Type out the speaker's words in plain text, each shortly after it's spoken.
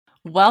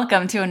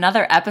Welcome to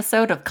another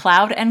episode of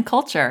Cloud and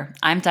Culture.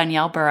 I'm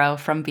Danielle Burrow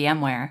from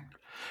VMware.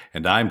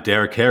 And I'm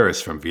Derek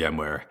Harris from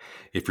VMware.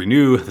 If you're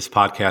new, this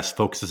podcast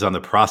focuses on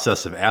the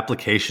process of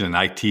application and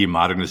IT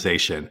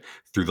modernization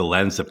through the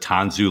lens of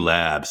Tanzu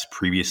Labs,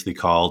 previously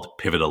called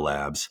Pivotal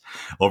Labs.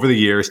 Over the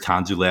years,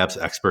 Tanzu Labs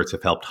experts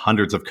have helped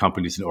hundreds of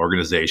companies and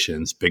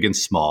organizations, big and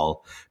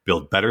small,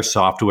 build better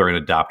software and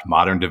adopt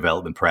modern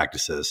development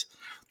practices.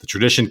 The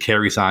tradition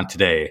carries on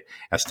today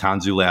as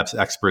Tanzu Labs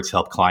experts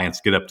help clients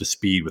get up to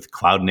speed with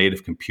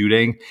cloud-native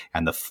computing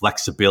and the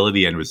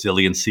flexibility and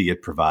resiliency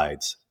it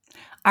provides.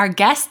 Our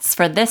guests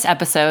for this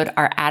episode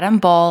are Adam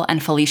Bohl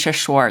and Felicia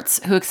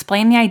Schwartz, who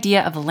explain the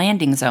idea of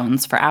landing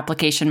zones for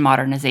application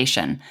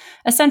modernization.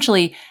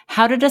 Essentially,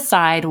 how to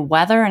decide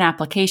whether an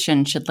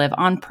application should live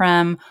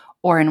on-prem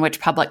or in which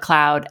public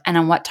cloud and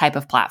on what type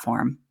of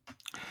platform.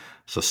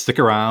 So stick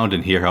around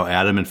and hear how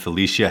Adam and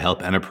Felicia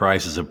help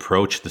enterprises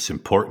approach this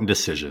important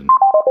decision.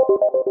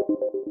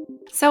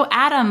 So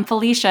Adam,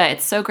 Felicia,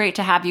 it's so great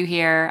to have you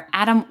here.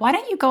 Adam, why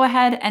don't you go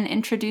ahead and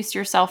introduce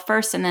yourself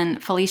first, and then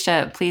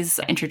Felicia, please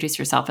introduce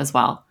yourself as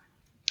well.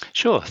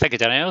 Sure. Thank you,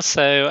 Danielle.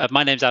 So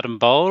my name's Adam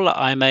Bohl.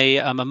 I'm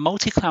a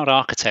multi-cloud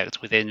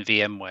architect within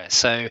VMware.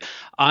 So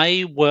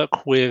I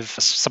work with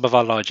some of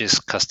our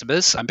largest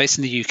customers. I'm based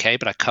in the UK,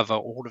 but I cover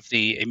all of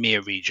the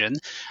EMEA region.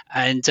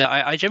 And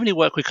I generally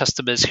work with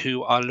customers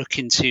who are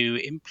looking to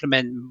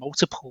implement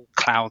multiple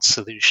cloud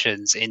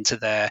solutions into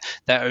their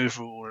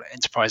overall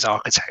enterprise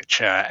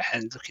architecture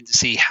and looking to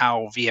see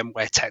how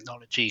VMware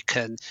technology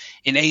can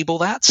enable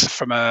that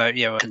from a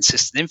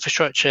consistent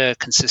infrastructure,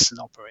 consistent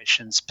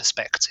operations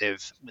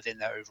perspective within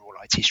their overall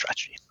IT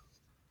strategy.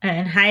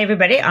 And hi,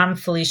 everybody. I'm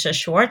Felicia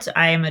Schwartz.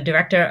 I am a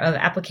director of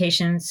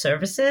application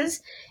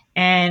services,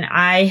 and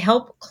I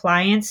help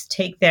clients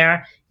take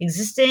their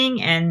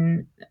existing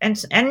and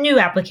new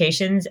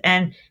applications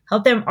and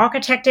help them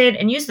architect it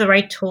and use the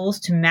right tools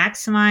to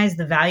maximize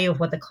the value of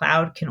what the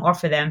cloud can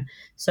offer them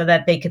so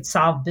that they could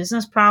solve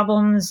business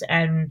problems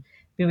and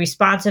be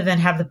responsive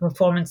and have the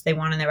performance they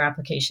want in their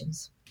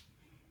applications.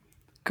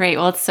 Great.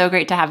 Well, it's so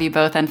great to have you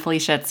both. And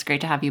Felicia, it's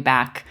great to have you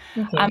back.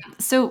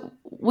 So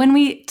when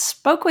we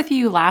spoke with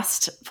you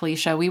last,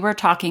 Felicia, we were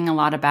talking a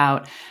lot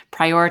about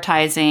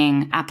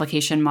prioritizing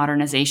application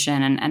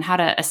modernization and how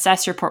to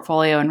assess your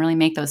portfolio and really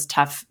make those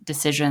tough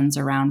decisions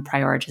around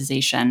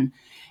prioritization.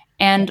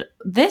 And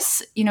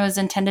this, is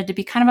intended to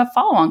be kind of a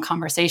follow-on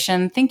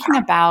conversation, thinking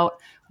about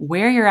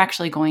where you're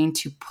actually going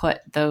to put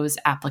those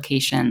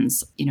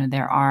applications.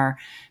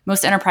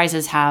 Most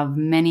enterprises have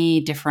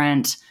many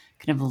different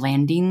kind of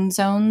landing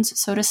zones,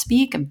 so to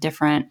speak, of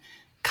different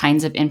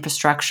kinds of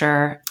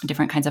infrastructure,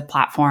 different kinds of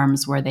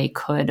platforms where they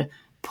could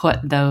put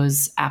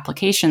those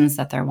applications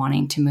that they're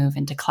wanting to move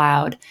into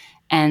cloud.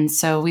 And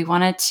so we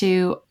wanted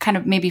to kind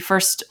of maybe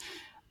first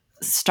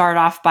start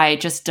off by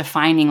just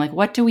defining,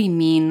 what do we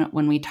mean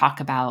when we talk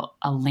about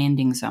a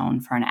landing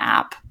zone for an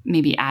app?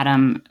 Maybe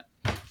Adam,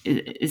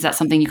 is that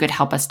something you could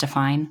help us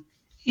define?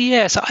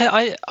 Yes,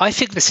 I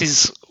think this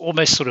is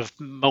almost sort of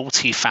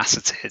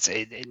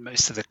multifaceted in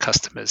most of the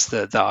customers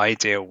that I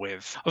deal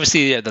with.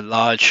 Obviously, the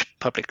large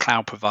public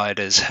cloud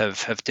providers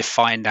have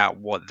defined out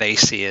what they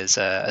see as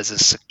a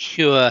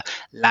secure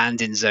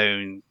landing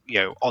zone,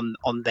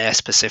 on their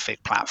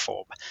specific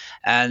platform.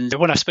 And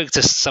when I spoke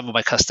to some of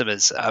my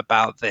customers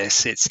about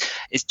this, it's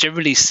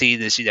generally seen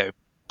as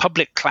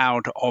public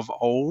cloud of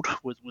old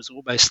was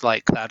almost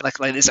like that, like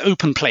this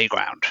open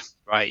playground,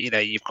 right?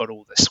 You've got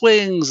all the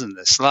swings and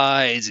the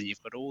slides, and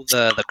you've got all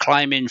the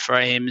climbing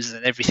frames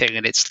and everything,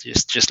 and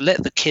it's just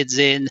let the kids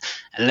in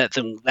and let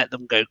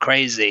them go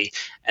crazy.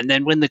 And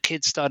then when the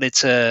kids started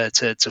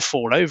to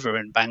fall over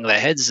and bang their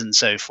heads and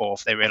so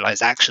forth, they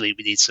realized actually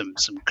we need some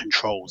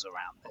controls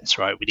around this,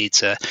 right? We need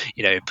to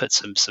put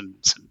some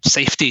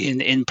safety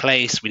in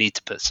place. We need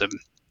to put some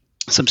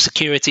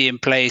security in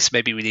place.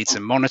 Maybe we need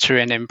some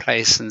monitoring in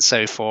place and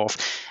so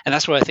forth. And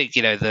that's where I think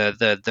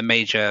the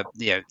major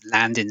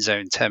landing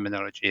zone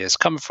terminology has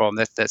come from.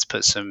 Let's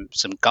put some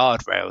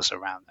guardrails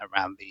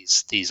around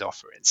these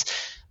offerings.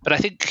 But I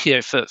think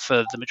for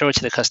the majority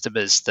of the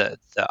customers that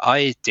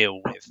I deal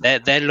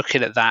with, they're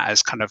looking at that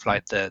as kind of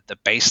like the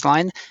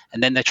baseline,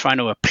 and then they're trying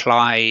to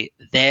apply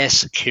their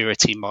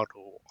security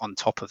model on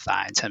top of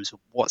that in terms of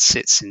what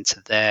sits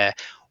into their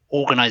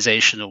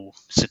organizational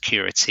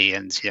security.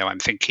 And I'm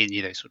thinking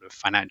sort of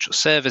financial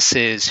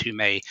services who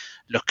may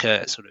look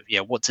at sort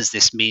of what does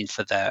this mean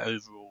for their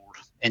overall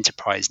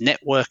enterprise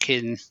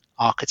networking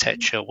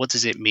architecture? What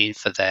does it mean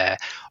for their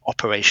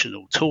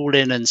operational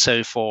tooling and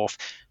so forth?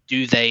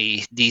 Do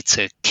they need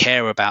to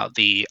care about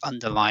the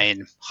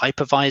underlying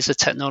hypervisor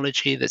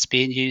technology that's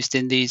being used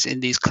in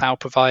these cloud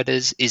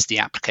providers? Is the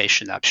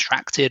application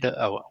abstracted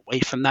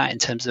away from that in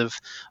terms of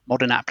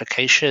modern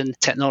application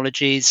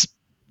technologies?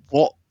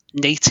 What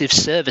native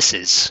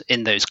services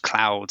in those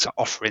cloud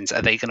offerings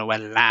are they going to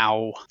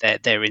allow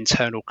their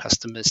internal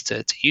customers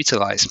to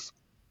utilize?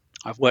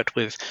 I've worked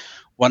with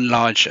one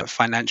large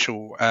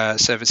financial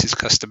services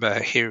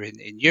customer here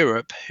in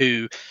Europe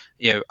who,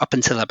 up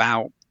until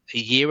about a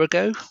year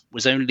ago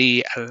was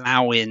only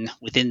allowing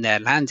within their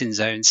landing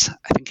zones,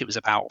 I think it was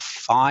about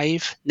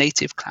 5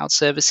 native cloud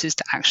services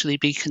to actually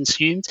be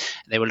consumed.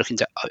 They were looking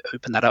to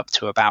open that up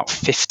to about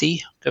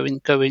 50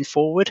 going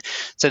forward.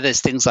 So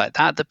there's things like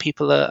that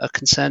people are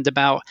concerned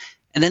about.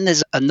 And then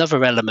there's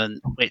another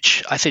element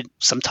which I think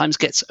sometimes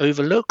gets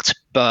overlooked,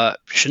 but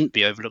shouldn't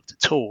be overlooked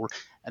at all.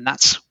 And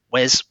that's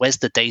where's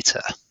the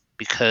data?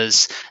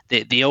 Because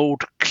the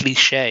old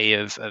cliche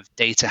of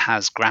data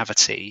has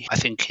gravity, I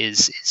think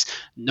is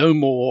no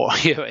more,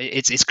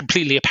 it's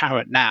completely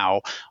apparent now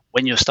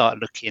when you start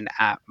looking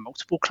at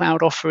multiple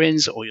cloud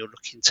offerings, or you're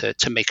looking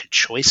to make a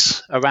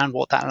choice around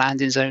what that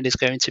landing zone is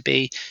going to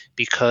be,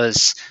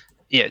 because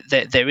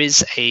there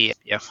is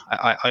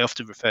I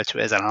often refer to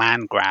it as a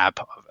land grab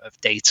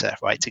of data,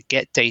 right? To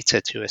get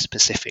data to a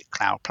specific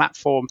cloud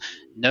platform,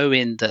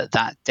 knowing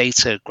that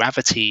data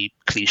gravity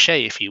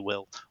cliche, if you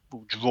will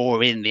draw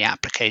in the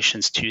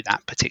applications to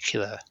that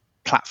particular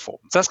platform.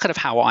 So that's kind of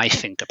how I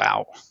think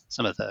about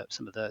some of the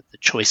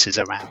choices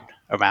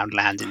around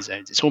landing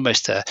zones. It's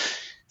almost a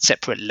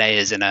separate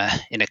layers in a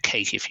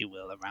cake, if you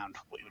will, around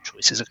what your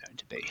choices are going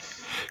to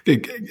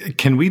be.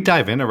 Can we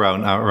dive in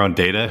around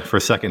data for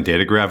a second,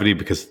 data gravity?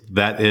 Because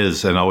that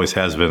is and always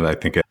has been, I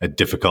think, a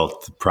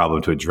difficult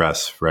problem to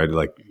address, right?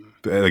 Like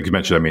you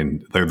mentioned, I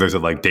mean, there's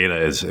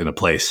data is in a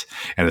place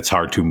and it's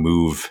hard to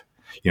move,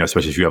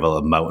 especially if you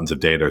have mountains of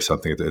data or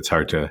something, it's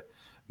hard to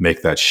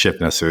make that shift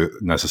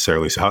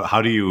necessarily. So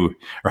how do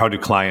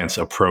clients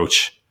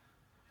approach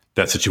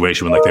that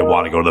situation when they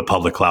want to go to the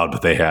public cloud,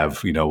 but they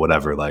have,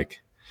 whatever,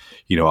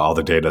 all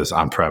the data is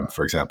on-prem,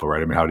 for example,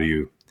 right? I mean, how do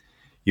you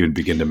even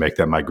begin to make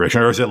that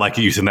migration? Or is it like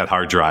using that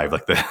hard drive,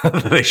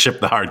 they ship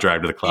the hard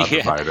drive to the cloud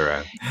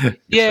provider?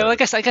 Well, I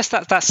guess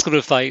that's sort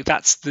of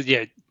that's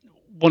the,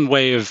 one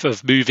way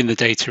of moving the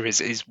data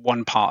is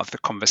one part of the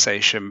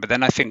conversation, but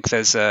then I think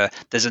there's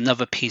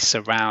another piece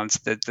around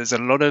that. There's a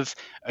lot of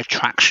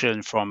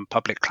attraction from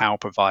public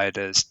cloud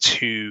providers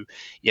to,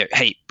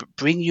 hey,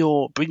 bring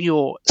your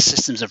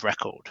systems of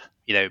record.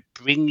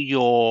 Bring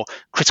your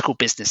critical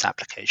business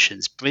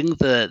applications, bring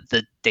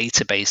the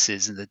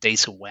databases and the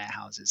data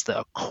warehouses that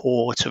are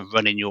core to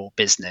running your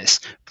business,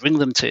 bring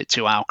them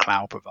to our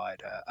cloud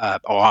provider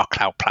or our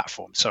cloud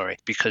platform,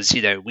 because,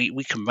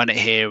 we can run it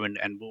here and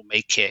we'll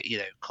make it,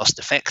 cost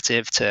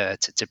effective to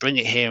bring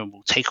it here, and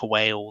we'll take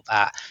away all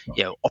that,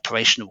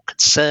 operational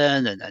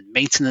concern and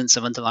maintenance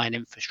of underlying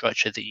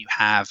infrastructure that you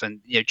have.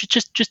 And,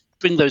 just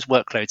bring those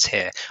workloads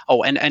here.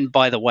 Oh, and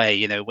by the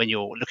way, when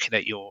you're looking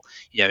at your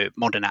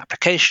modern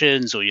applications,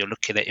 or you're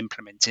looking at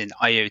implementing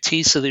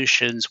IoT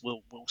solutions,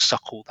 we'll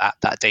suck all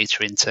that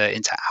data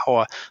into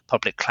our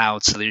public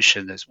cloud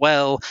solution as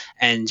well.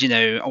 And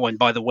and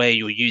by the way,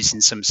 you're using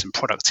some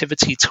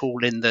productivity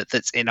tooling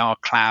that's in our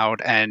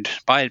cloud. And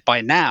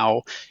by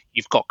now,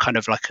 you've got kind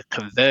of like a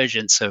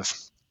convergence of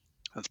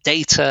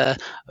data,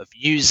 of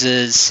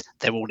users.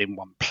 They're all in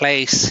one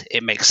place.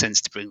 It makes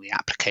sense to bring the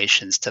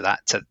applications to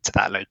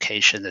that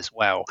location as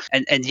well.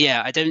 And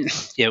I don't,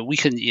 we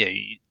can,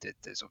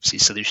 there's obviously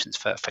solutions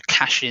for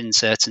caching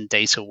certain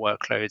data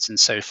workloads and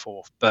so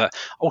forth, but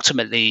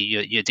ultimately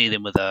you're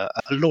dealing with a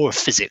law of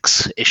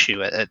physics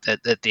issue at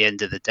the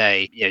end of the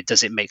day.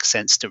 Does it make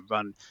sense to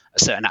run a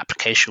certain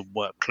application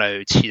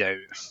workload,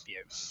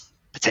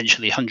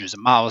 potentially hundreds of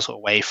miles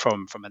away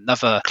from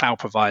another cloud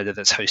provider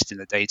that's hosting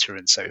the data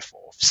and so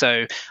forth?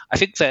 So I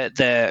think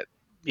that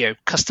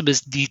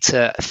customers need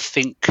to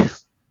think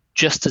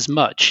just as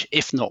much,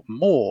 if not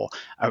more,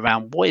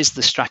 around what is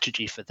the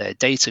strategy for their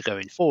data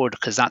going forward,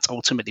 because that's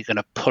ultimately going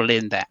to pull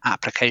in their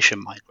application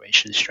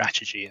migration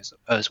strategy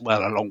as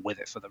well along with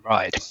it for the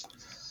ride.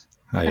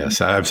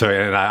 Yes, I'm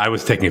sorry. And I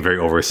was taking a very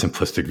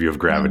oversimplistic view of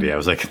gravity. I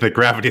was like, the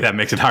gravity that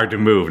makes it hard to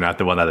move, not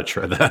the one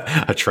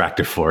the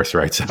attractive force,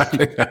 right? So,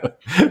 but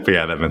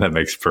yeah, that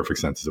makes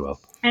perfect sense as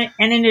well. And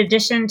in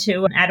addition to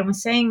what Adam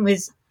was saying,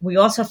 we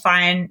also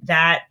find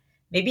that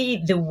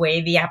maybe the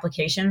way the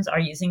applications are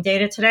using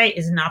data today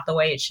is not the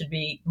way it should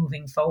be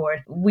moving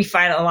forward. We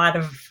find a lot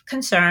of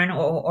concern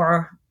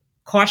or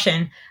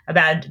caution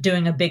about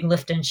doing a big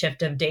lift and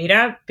shift of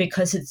data,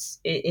 because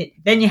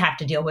then you have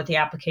to deal with the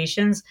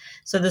applications.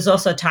 So there's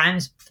also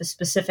times for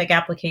specific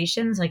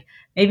applications, like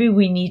maybe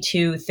we need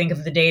to think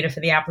of the data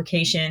for the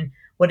application,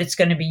 what it's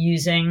going to be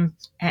using,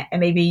 and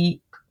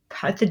maybe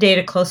put the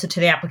data closer to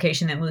the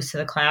application that moves to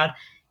the cloud,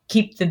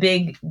 keep the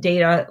big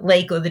data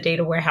lake or the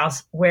data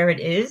warehouse where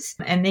it is.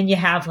 And then you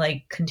have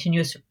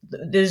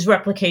there's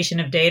replication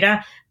of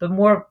data, but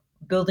more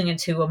building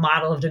into a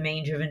model of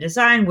domain-driven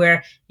design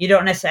where you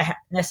don't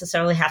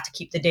necessarily have to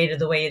keep the data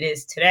the way it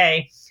is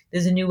today.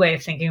 There's a new way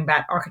of thinking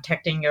about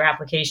architecting your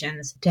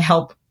applications to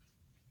help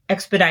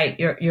expedite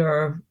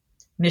your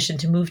mission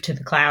to move to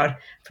the cloud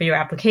for your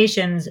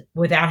applications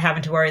without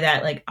having to worry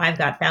that, I've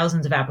got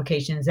thousands of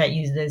applications that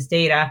use this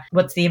data.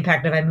 What's the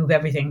impact if I move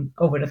everything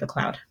over to the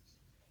cloud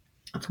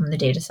from the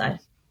data side?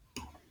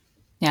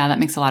 Yeah, that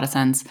makes a lot of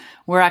sense.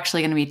 We're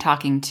actually going to be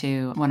talking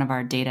to one of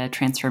our data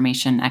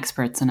transformation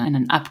experts in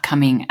an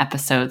upcoming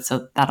episode.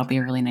 So that'll be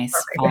a really nice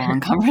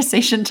follow-on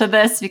conversation to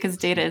this because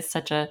data is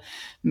such a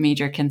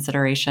major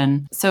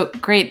consideration. So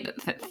great.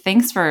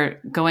 Thanks for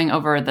going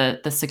over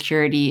the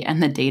security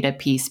and the data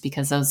piece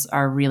because those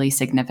are really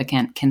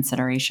significant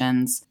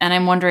considerations. And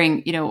I'm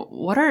wondering,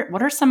 what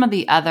are some of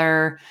the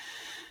other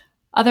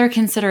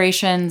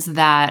considerations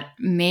that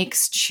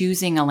makes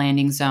choosing a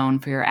landing zone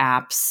for your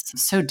apps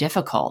so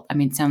difficult? I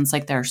mean, it sounds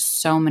like there are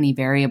so many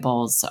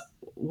variables.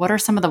 What are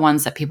some of the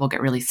ones that people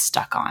get really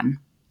stuck on?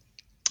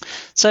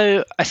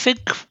 So I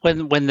think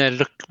when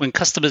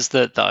customers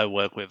that I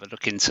work with are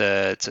looking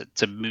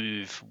to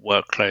move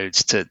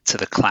workloads to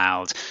the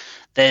cloud,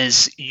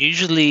 there's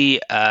usually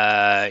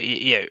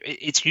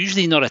it's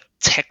usually not a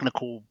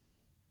technical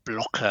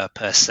blocker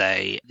per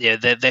se.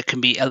 There can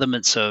be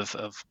elements of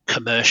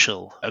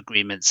commercial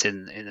agreements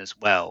in as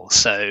well.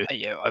 So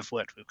I've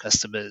worked with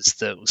customers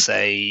that will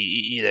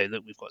say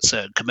that we've got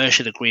certain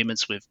commercial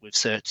agreements with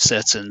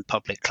certain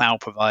public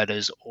cloud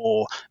providers,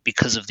 or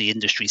because of the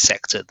industry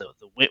sector that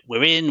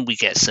we're in, we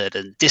get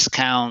certain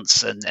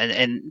discounts,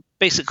 and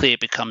basically it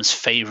becomes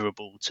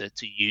favorable to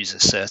use a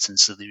certain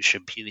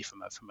solution purely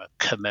from a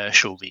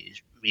commercial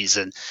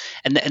reason,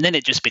 and then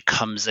it just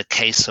becomes a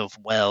case of,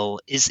 well,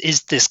 is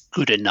this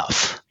good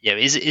enough?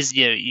 Is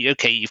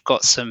okay, you've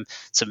got some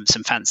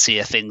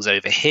fancier things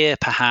over here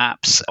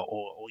perhaps,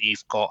 or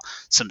you've got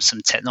some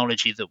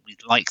technology that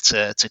we'd like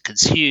to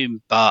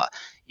consume, but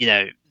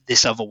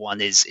this other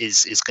one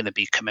is going to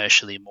be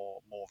commercially more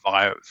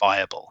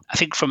viable. I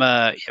think from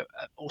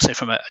also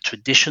from a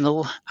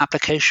traditional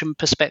application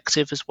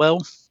perspective as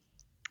well,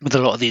 with a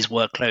lot of these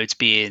workloads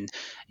being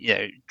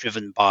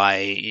driven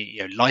by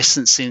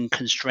licensing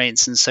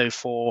constraints and so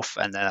forth,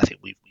 and then I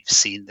think we've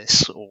seen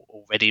this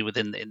already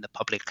within the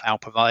public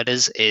cloud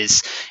providers,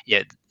 is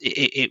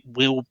it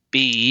will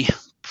be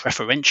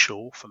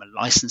preferential from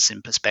a licensing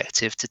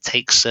perspective to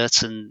take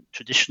certain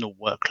traditional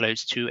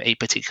workloads to a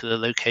particular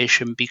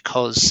location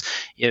because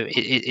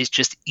it's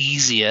just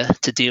easier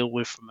to deal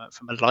with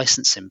from a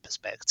licensing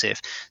perspective.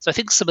 So I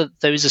think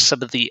those are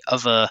some of the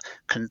other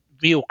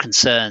real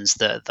concerns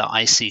that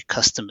I see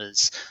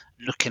customers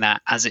looking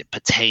at as it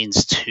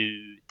pertains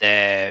to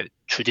their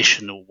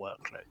traditional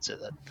workloads at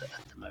the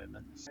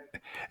moment.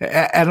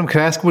 Adam,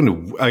 can I ask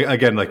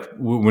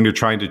when you're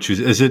trying to choose,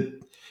 is it,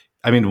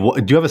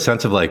 do you have a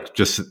sense of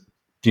just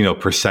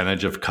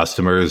percentage of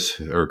customers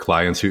or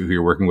clients who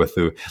you're working with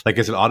who,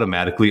 is it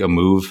automatically a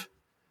move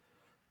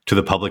to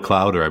the public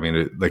cloud? Or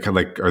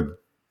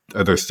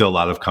are there still a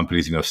lot of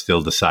companies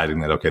still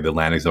deciding that, okay, the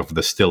landing zone for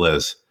this still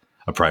is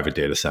a private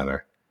data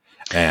center,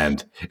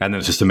 and then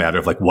it's just a matter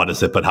of what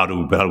is it, but how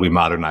do we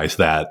modernize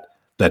that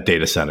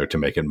data center to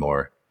make it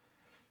more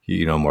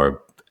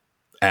more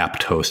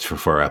apt host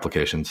for our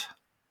applications?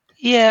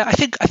 Yeah, I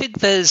think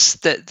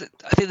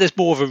there's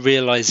more of a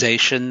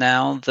realization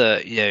now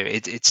that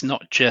it's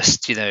not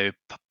just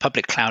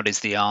public cloud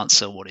is the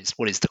answer. What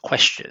is the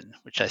question?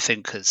 Which I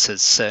think has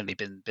certainly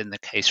been the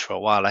case for a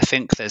while. I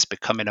think there's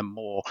becoming a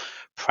more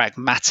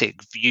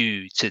pragmatic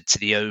view to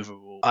the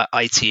overall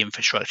IT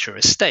infrastructure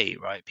estate.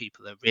 Right,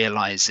 people are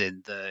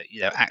realizing that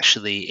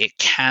actually it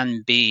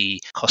can be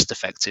cost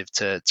effective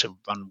to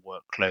run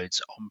workloads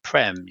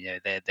on-prem.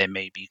 There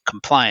may be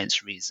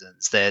compliance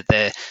reasons. There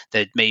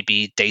may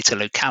be data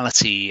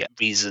locality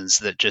reasons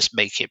that just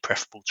make it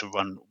preferable to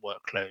run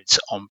workloads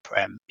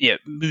on-prem.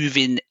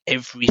 Moving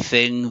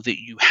everything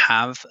that you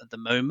have at the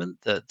moment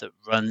that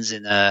runs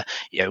in a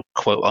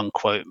quote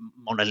unquote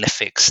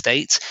monolithic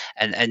state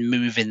and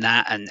moving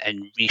that and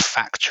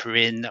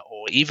refactoring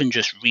or even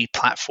just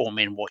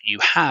replatforming what you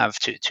have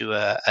to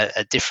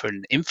a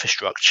different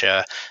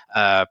infrastructure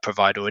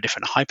provider or a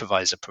different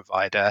hypervisor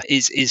provider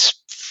is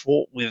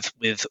fraught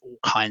with all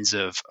kinds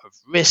of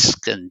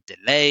risk and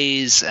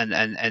delays,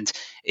 and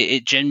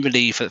it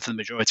generally for the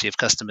majority of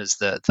customers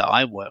that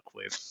I work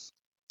with,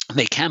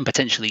 they can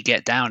potentially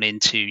get down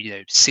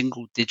into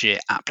single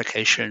digit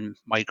application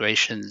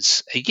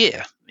migrations a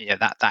year.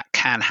 That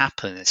can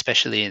happen,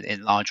 especially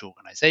in large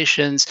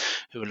organizations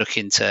who are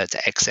looking to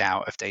exit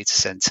out of data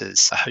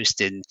centers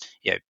hosting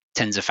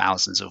tens of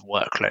thousands of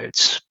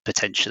workloads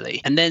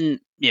potentially. And then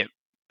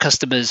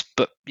customers,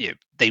 but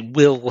they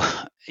will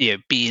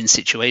be in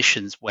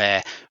situations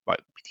where, right,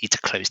 we need to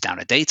close down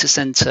a data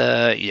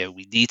center,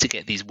 we need to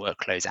get these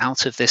workloads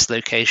out of this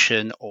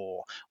location,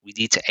 or we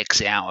need to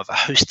exit out of a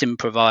hosting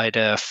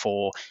provider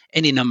for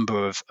any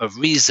number of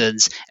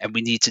reasons, and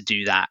we need to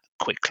do that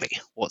quickly.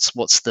 What's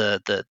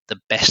the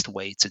best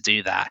way to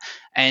do that?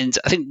 And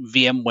I think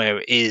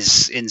VMware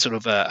is in sort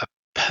of a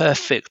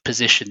perfect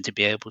position to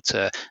be able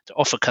to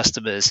offer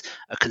customers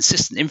a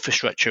consistent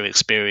infrastructure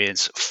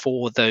experience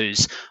for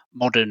those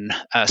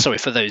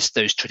for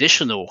those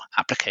traditional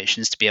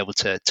applications to be able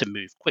to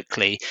move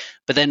quickly,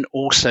 but then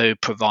also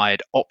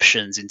provide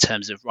options in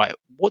terms of, right,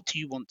 what do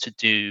you want to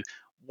do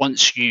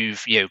once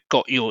you've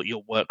got your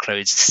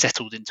workloads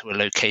settled into a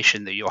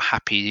location that you're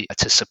happy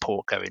to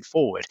support going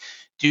forward?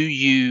 Do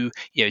you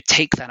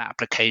take that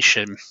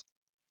application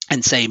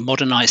and say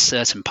modernize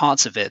certain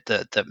parts of it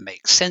that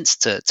make sense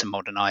to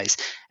modernize,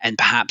 and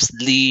perhaps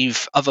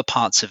leave other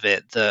parts of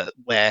it that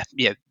where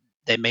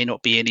there may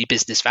not be any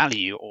business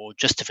value or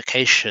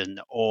justification,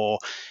 or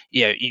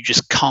you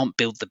just can't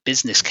build the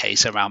business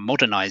case around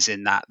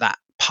modernizing that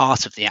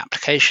part of the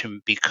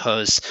application,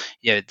 because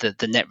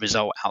the net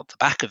result out the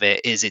back of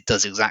it is it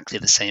does exactly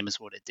the same as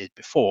what it did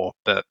before,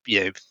 but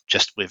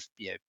just with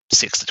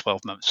 6 to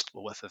 12 months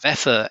worth of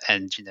effort,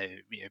 and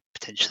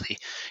potentially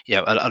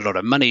a lot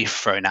of money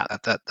thrown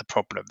at the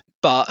problem.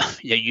 But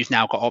you've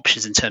now got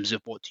options in terms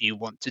of what do you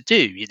want to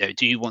do.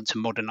 Do you want to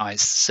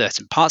modernize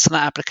certain parts of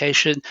that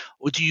application,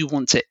 or do you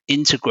want to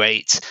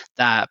integrate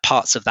that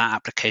parts of that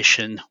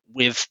application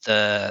with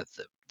the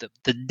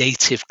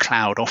native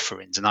cloud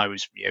offerings? And I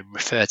was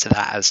refer to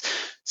that as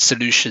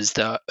solutions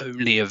that are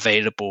only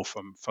available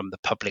from the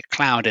public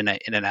cloud in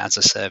an as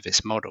a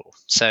service model.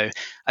 So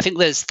I think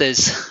there's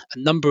a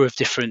number of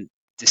different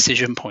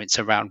decision points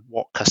around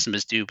what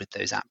customers do with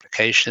those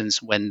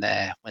applications when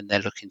they're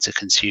looking to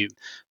consume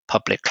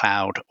public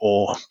cloud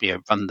or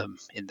run them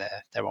in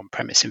their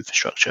on-premise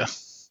infrastructure.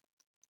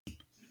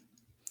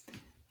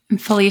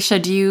 Felicia,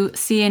 do you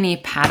see any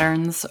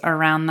patterns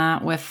around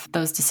that with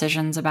those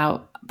decisions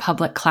about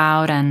public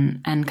cloud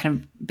and kind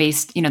of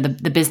based,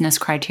 the business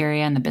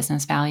criteria and the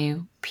business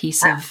value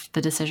piece of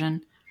the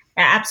decision?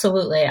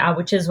 Absolutely,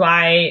 which is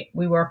why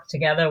we work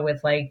together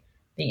with the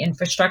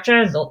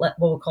infrastructure, what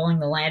we're calling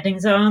the landing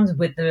zones,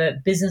 with the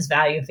business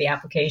value of the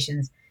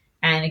applications.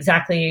 And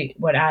exactly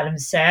what Adam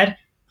said,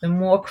 the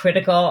more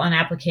critical an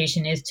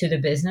application is to the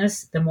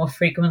business, the more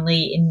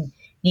frequently it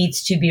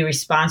needs to be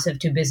responsive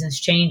to business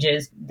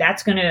changes.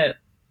 That's going to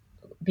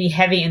be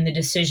heavy in the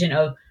decision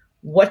of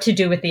what to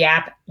do with the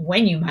app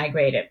when you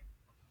migrate it.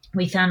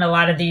 We found a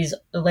lot of these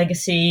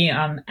legacy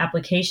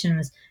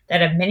applications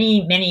that have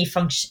many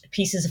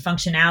pieces of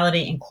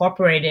functionality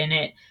incorporated in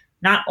it.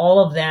 Not all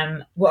of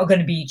them are going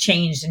to be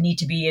changed and need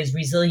to be as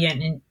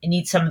resilient and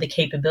need some of the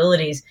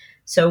capabilities.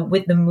 So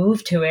with the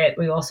move to it,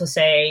 we also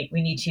say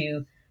we need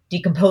to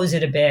decompose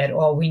it a bit,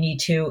 or we need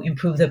to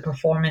improve the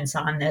performance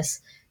on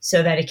this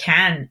so that it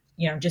can,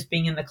 just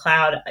being in the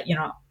cloud,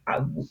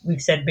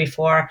 we've said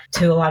before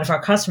to a lot of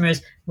our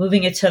customers,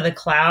 moving it to the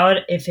cloud,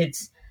 if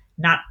it's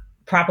not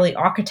properly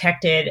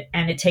architected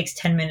and it takes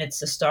 10 minutes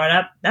to start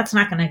up, that's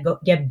not going to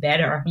get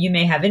better. You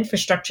may have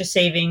infrastructure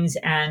savings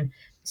and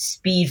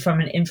speed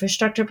from an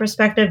infrastructure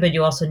perspective, but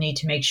you also need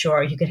to make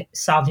sure you could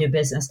solve your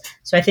business.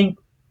 So I think,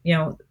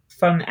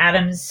 from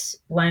Adam's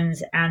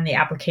lens and the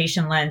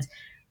application lens,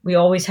 we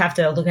always have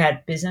to look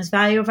at business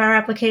value of our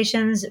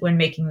applications when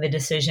making the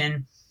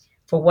decision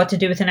for what to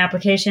do with an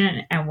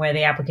application and where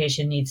the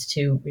application needs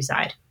to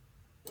reside.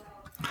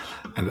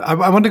 And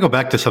I want to go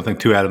back to something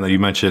too, Adam, that you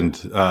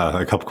mentioned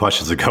a couple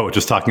questions ago,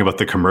 just talking about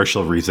the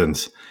commercial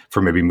reasons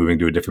for maybe moving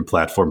to a different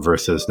platform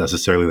versus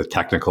necessarily the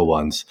technical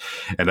ones.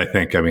 And I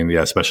think,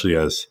 especially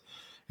as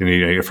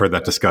you've heard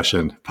that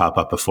discussion pop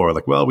up before,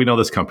 well, we know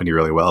this company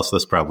really well, so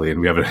this probably, and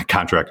we have a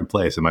contract in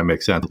place, it might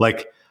make sense.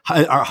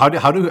 How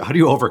do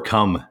you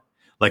overcome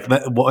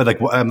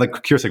I'm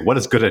curious, what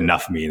does good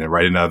enough mean? And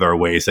and are there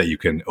ways that you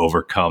can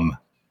overcome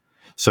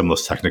some of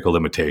those technical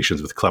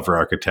limitations with clever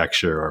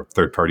architecture or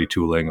third-party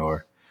tooling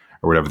or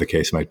whatever the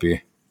case might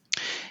be?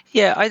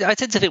 Yeah, I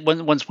tend to think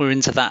once we're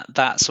into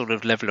that sort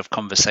of level of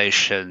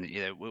conversation,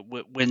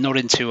 we're not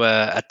into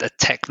a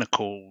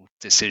technical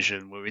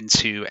decision. We're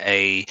into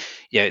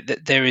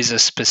there is a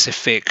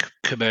specific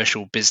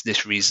commercial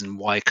business reason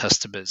why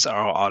customers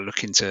are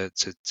looking to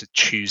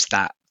choose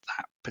that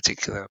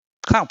particular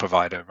cloud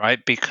provider, right?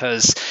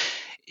 Because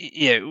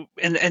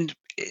and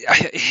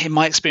in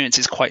my experience,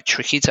 it's quite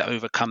tricky to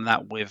overcome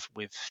that with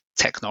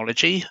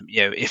technology.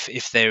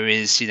 If there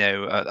is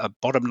a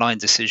bottom line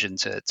decision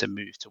to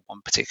move to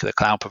one particular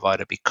cloud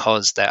provider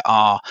because there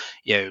are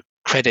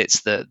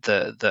credits that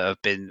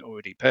have been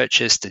already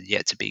purchased and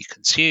yet to be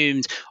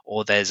consumed,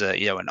 or there's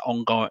an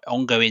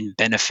ongoing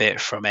benefit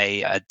from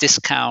a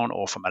discount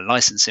or from a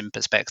licensing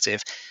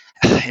perspective.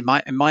 In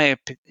my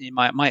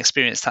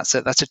experience, that's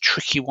a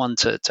tricky one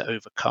to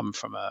overcome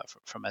from a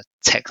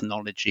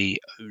technology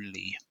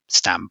only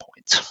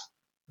standpoint.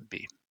 Would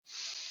be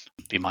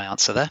my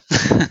answer there.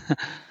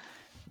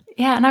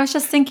 Yeah, and I was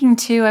just thinking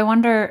too, I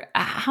wonder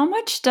how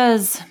much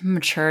does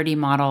maturity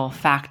model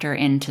factor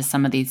into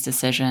some of these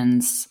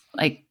decisions?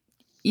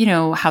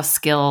 How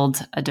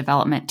skilled a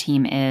development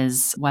team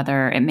is,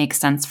 whether it makes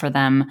sense for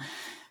them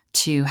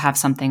to have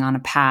something on a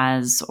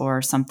PaaS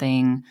or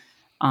something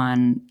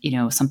on,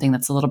 something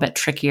that's a little bit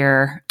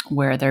trickier,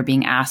 where they're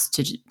being asked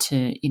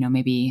to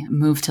maybe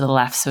move to the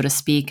left, so to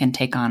speak, and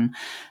take on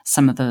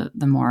some of the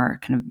more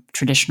kind of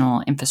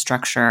traditional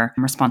infrastructure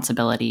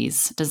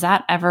responsibilities. Does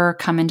that ever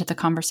come into the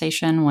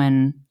conversation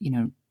when,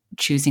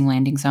 choosing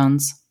landing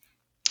zones?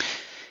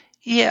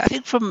 Yeah, I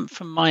think from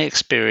my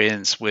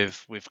experience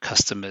with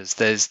customers,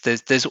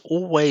 there's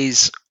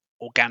always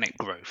organic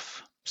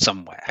growth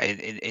somewhere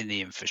in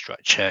the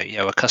infrastructure.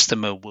 A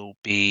customer will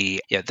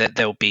be,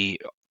 there'll be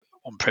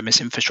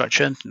on-premise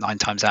infrastructure 9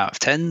 times out of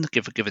 10,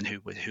 given who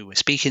we're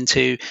speaking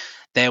to.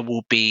 There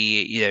will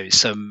be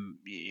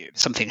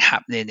something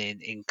happening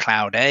in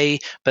cloud A,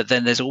 but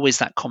then there's always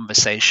that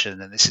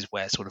conversation, and this is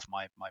where sort of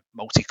my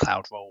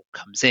multi-cloud role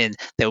comes in.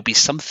 There will be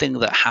something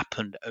that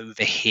happened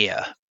over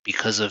here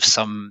because of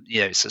some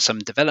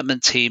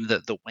development team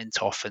that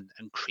went off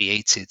and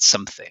created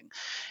something.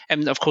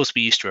 And of course,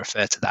 we used to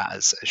refer to that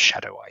as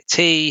shadow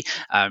IT.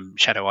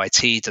 Shadow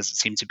IT doesn't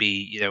seem to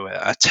be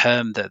a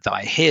term that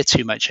I hear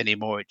too much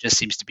anymore. It just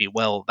seems to be,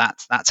 well,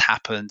 that's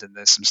happened, and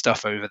there's some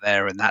stuff over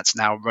there, and that's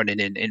now running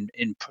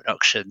in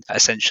production,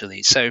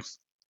 essentially. So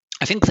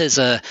I think there's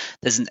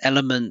an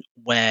element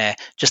where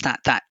just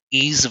that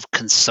ease of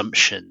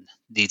consumption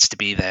needs to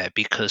be there,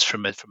 because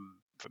from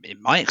in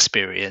my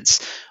experience,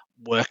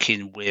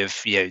 working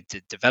with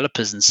the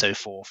developers and so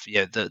forth,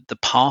 the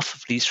path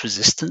of least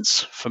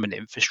resistance from an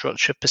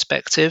infrastructure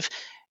perspective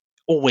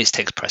always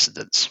takes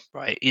precedence,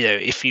 right?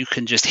 If you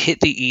can just hit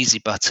the easy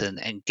button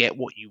and get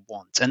what you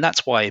want, and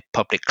that's why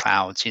public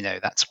clouds,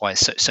 that's why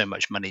so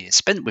much money is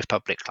spent with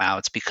public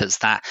clouds, because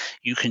that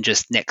you can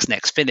just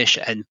next finish,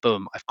 and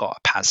boom, I've got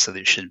a PaaS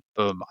solution.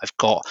 Boom, I've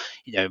got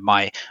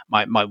my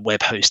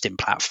web hosting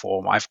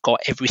platform. I've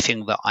got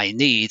everything that I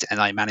need, and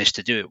I managed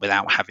to do it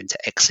without having to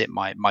exit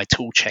my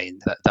tool chain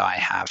that I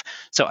have.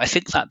 So I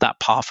think that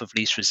path of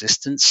least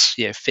resistance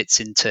fits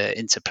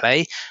into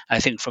play. I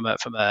think from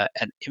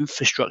an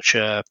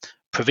infrastructure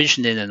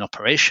provisioning and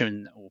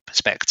operational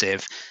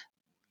perspective,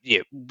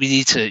 we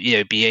need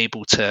to be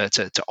able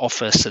to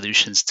offer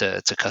solutions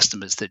to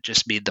customers that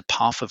just mean the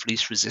path of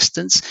least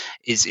resistance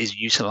is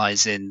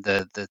utilizing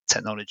the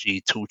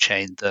technology tool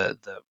chain that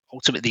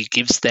ultimately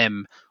gives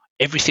them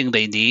everything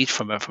they need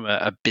from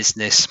a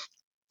business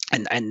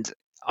and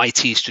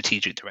IT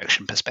strategic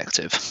direction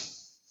perspective.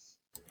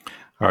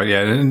 All right,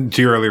 yeah, and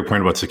to your earlier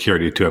point about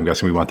security too, I'm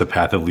guessing we want the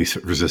path of least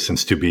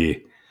resistance to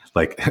be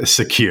like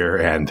secure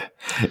and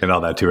all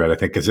that too, right? I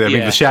think because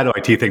mean the shadow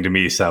IT thing to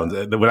me sounds,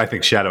 when I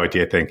think shadow IT,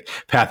 I think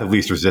path of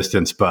least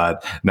resistance,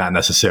 but not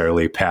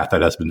necessarily path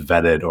that has been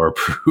vetted or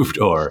approved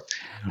or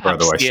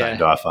otherwise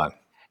signed off on.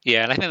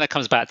 Yeah, and I think that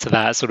comes back to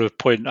that sort of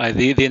point,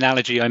 the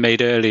analogy I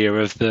made earlier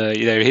of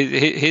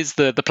here's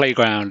the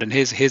playground and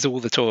here's all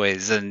the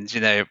toys, and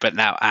but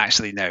now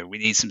actually no, we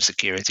need some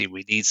security,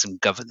 we need some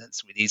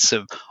governance, we need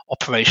some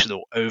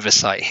operational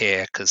oversight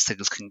here, because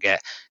things can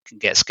get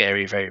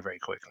scary very, very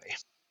quickly.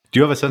 Do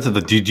you have a sense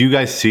of do you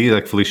guys see,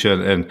 like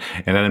Felicia and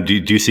Adam, do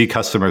you see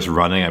customers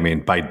running, I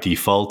mean, by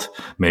default,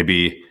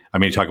 maybe, I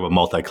mean, you talk about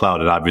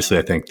multi-cloud, and obviously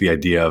I think the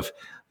idea of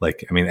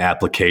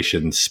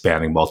applications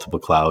spanning multiple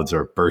clouds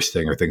or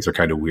bursting or things are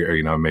kind of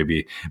weird,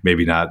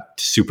 maybe not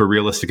super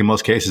realistic in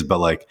most cases, but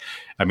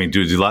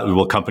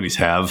will companies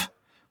have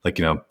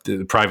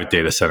the private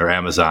data center,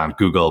 Amazon,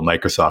 Google,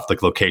 Microsoft,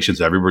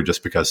 locations everywhere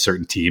just because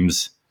certain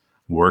teams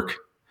work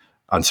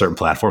on certain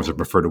platforms or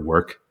prefer to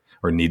work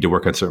or need to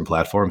work on certain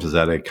platforms? Is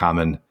that a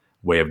common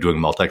way of doing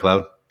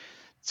multi-cloud?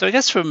 So I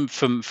guess from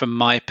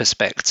my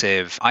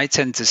perspective, I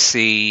tend to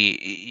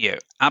see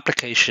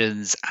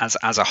applications as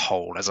a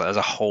whole, as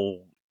a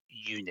whole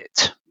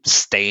unit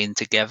staying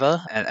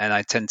together, and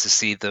I tend to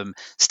see them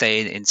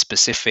staying in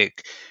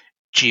specific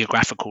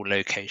geographical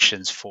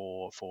locations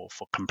for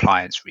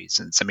compliance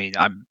reasons. I mean,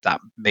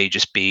 that may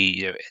just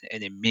be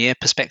an EMEA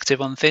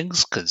perspective on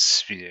things,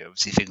 because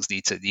obviously things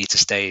need to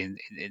stay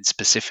in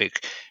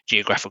specific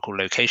geographical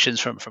locations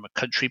from a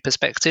country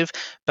perspective.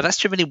 But that's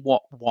generally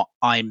what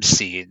I'm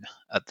seeing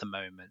at the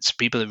moment. So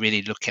people are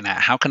really looking at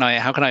how can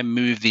I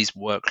move these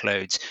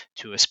workloads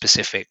to a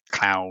specific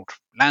cloud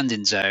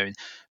landing zone,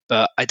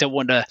 but I don't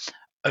want to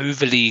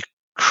overly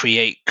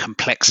create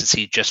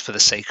complexity just for the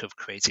sake of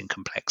creating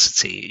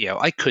complexity.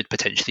 I could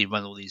potentially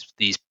run all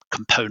these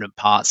component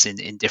parts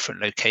in different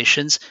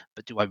locations,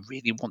 but do I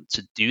really want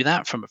to do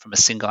that from a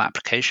single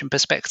application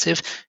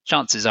perspective?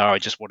 Chances are I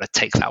just want to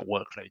take that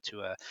workload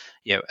to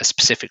a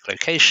specific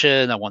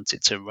location. I want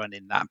it to run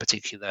in that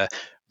particular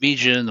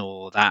region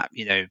or that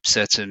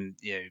certain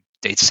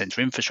data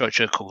center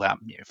infrastructure, call that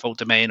fault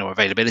domain or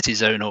availability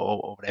zone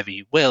or whatever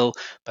you will.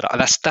 But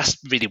that's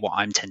really what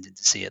I'm tending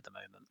to see at the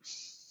moment.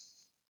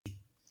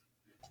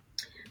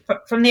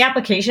 From the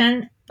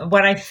application,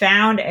 what I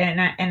found,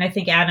 and I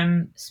think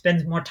Adam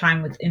spends more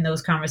time in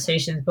those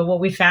conversations, but what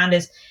we found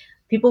is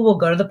people will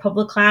go to the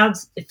public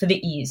clouds for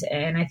the ease.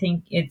 And I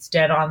think it's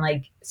dead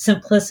on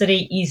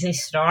simplicity, easy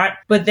start.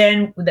 But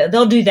then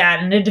they'll do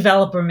that, and a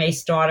developer may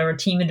start, or a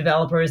team of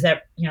developers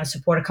that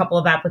support a couple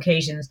of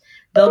applications.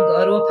 They'll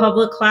go to a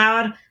public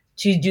cloud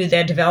to do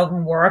their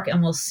development work,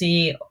 and we'll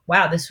see,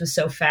 wow, this was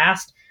so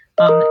fast.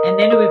 And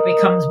then it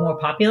becomes more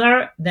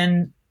popular,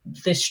 then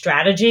the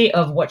strategy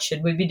of what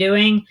should we be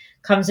doing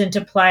comes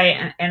into play.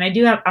 And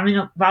I'm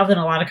involved in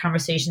a lot of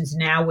conversations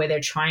now where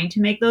they're trying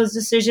to make those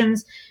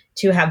decisions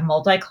to have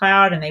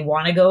multi-cloud, and they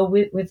want to go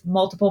with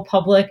multiple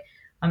public,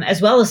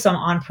 as well as some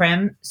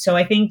on-prem. So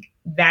I think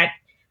that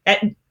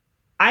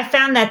I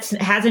found that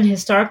hasn't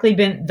historically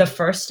been the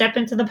first step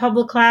into the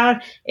public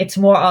cloud. It's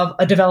more of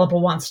a developer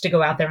wants to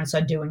go out there and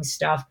start doing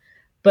stuff.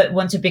 But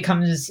once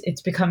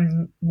it's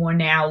become more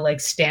now like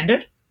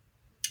standard.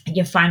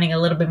 You're finding a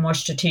little bit more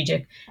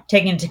strategic,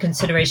 taking into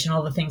consideration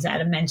all the things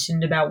Adam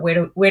mentioned about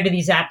where do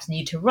these apps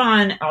need to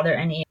run? Are there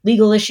any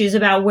legal issues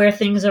about where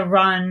things are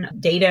run,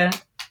 data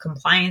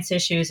compliance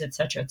issues, et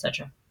cetera, et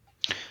cetera?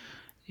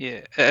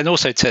 Yeah, and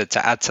also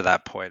to add to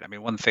that point, I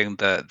mean, one thing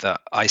that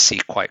I see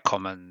quite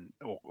common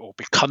or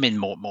becoming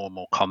more and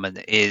more common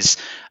is,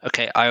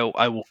 okay,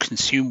 I will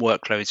consume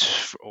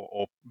workloads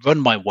or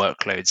run my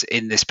workloads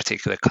in this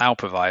particular cloud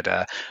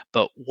provider,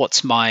 but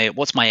what's my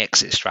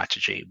exit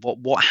strategy?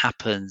 What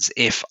happens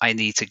if I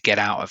need to get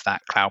out of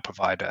that cloud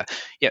provider?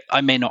 Yeah,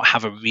 I may not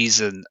have a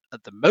reason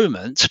at the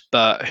moment,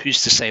 but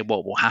who's to say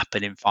what will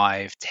happen in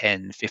 5,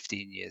 10,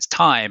 15 years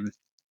time?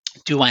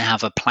 Do I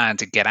have a plan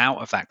to get out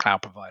of that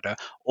cloud provider,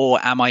 or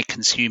am I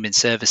consuming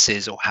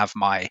services or have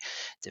my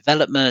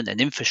development and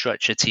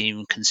infrastructure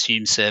team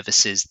consume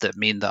services that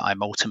mean that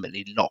I'm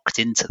ultimately locked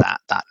into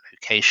that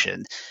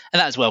location? And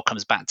that as well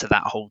comes back to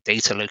that whole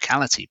data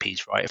locality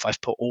piece, right? If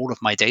I've put all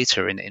of my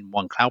data in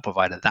one cloud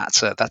provider,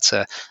 that's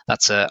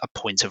a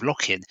point of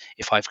lock-in.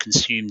 If I've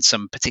consumed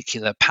some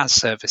particular PaaS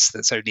service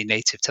that's only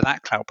native to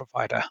that cloud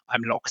provider,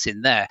 I'm locked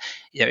in there.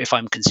 If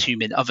I'm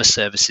consuming other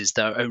services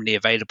that are only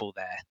available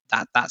there,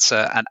 that's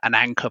an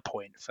anchor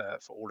point for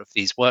all of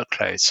these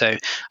workloads. So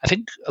I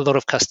think a lot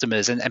of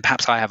customers, and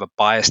perhaps I have a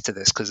bias to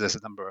this because there's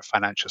a number of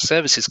financial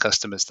services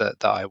customers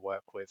that I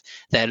work with,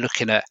 they're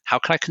looking at how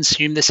can I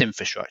consume this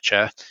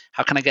infrastructure?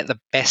 How can I get the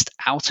best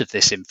out of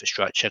this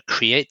infrastructure,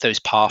 create those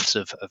paths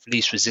of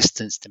least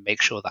resistance to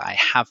make sure that I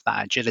have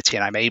that agility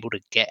and I'm able to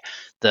get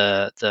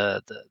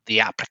the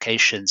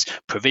applications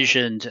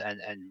provisioned and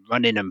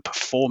running and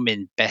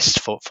performing best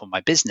for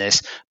my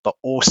business, but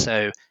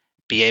also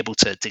be able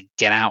to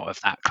get out of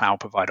that cloud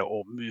provider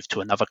or move to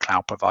another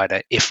cloud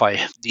provider if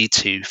I need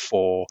to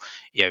for,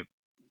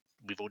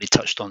 we've already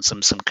touched on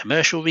some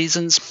commercial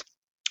reasons,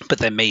 but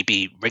there may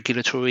be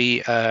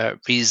regulatory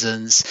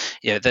reasons.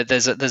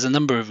 There's a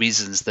number of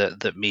reasons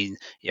that mean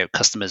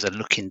customers are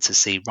looking to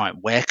see, right,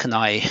 where can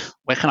I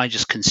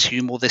just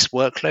consume all this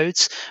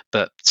workloads,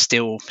 but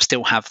still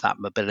have that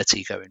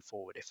mobility going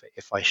forward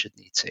if I should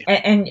need to.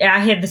 And I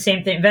had the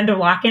same thing. Vendor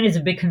lock-in is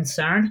a big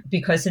concern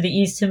because of the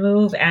ease to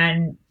move,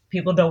 and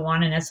people don't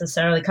want to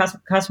necessarily,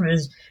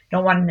 customers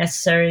don't want to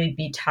necessarily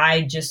be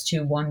tied just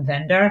to one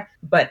vendor.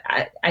 But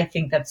I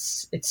think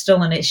it's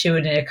still an issue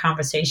in a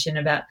conversation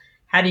about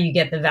how do you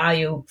get the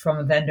value from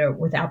a vendor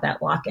without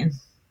that lock-in.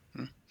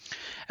 And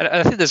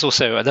I think there's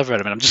also another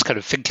element. I'm just kind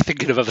of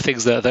thinking of other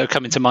things that are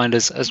coming to mind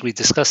as we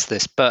discuss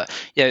this. But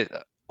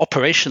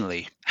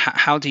operationally,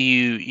 how do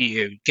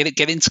you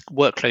get into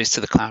workloads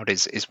to the cloud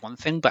is one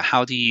thing, but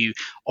how do you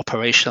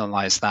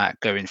operationalize that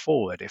going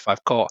forward? If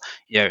I've got,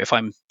 if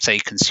I'm say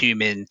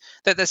consuming,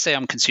 let's say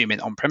I'm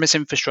consuming on-premise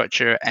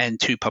infrastructure and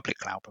 2 public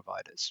cloud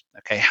providers.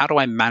 Okay, how do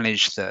I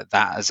manage that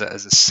as a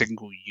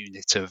single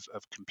unit of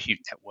compute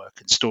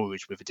network and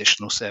storage with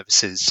additional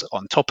services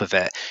on top of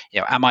it?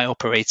 Am I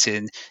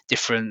operating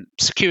different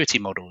security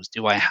models?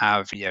 Do I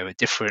have a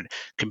different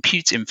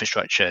compute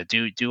infrastructure?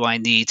 Do I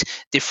need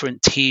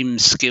different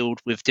teams skilled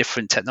with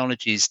different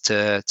technologies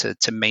to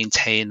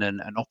maintain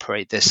and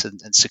operate this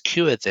and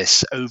secure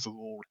this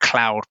overall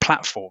cloud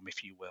platform,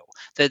 if you will?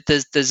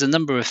 There's a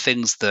number of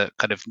things that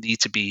kind of need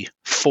to be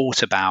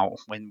thought about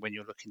when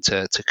you're looking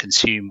to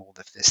consume all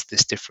of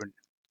this different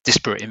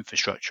disparate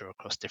infrastructure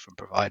across different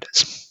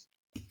providers.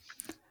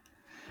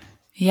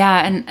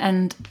 Yeah,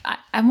 and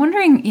I'm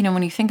wondering,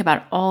 when you think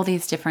about all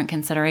these different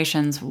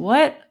considerations,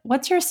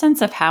 what's your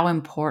sense of how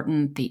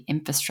important the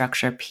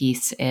infrastructure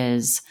piece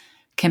is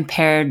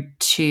compared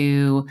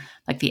to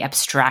like the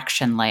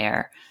abstraction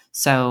layer?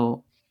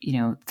 So,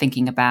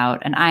 thinking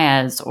about an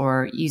IaaS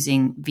or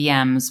using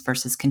VMs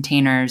versus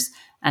containers,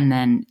 and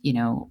then,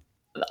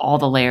 all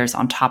the layers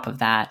on top of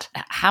that.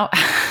 How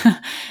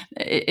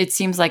it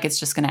seems like it's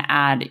just going to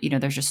add,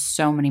 there's just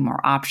so many more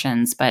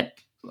options, but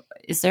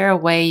is there a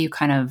way you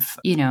kind of,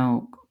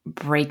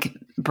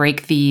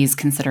 break these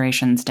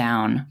considerations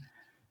down?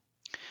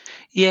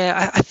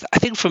 Yeah, I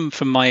think from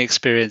my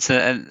experience,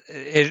 and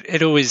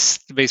it always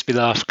makes me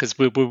laugh because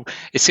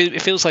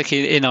it feels like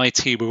in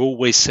IT we're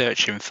always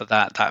searching for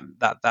that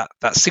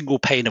single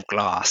pane of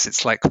glass.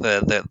 It's like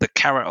the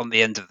carrot on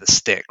the end of the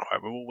stick,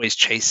 right? We're always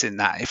chasing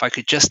that. If I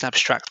could just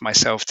abstract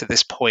myself to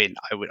this point,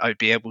 I'd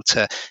be able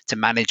to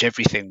manage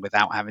everything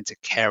without having to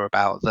care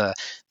about the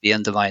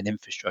underlying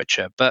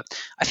infrastructure. But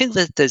I think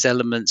that there's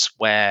elements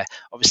where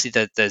obviously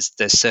there's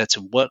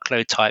certain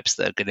workload types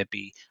that are going to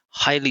be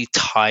highly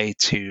tied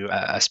to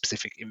a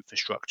specific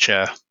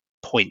infrastructure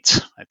point.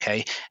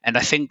 Okay, and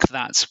I think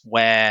that's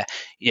where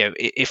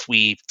if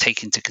we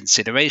take into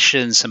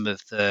consideration some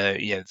of the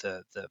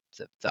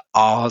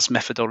R's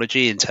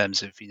methodology in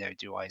terms of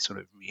do I sort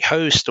of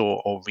rehost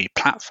or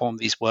re-platform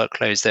these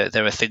workloads,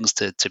 there are things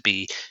to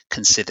be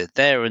considered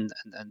there and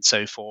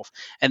so forth.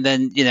 And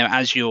then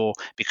as you're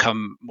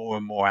become more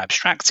and more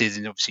abstracted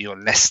and obviously you're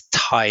less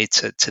tied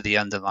to the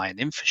underlying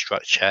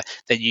infrastructure,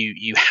 then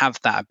you have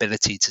that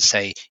ability to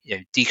say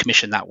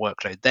decommission that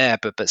workload there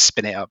but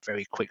spin it up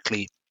very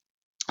quickly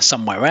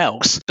somewhere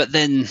else. But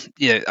then,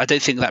 I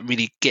don't think that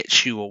really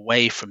gets you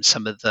away from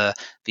some of the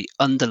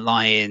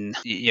underlying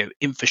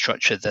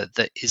infrastructure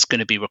that is going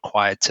to be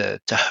required to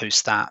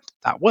host that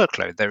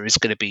workload. There is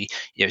going to be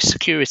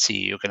security.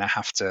 You're going to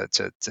have to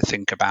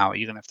think about.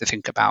 You're going to have to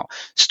think about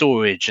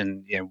storage,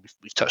 and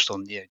we've touched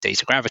on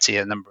data gravity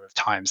a number of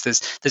times.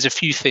 There's a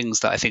few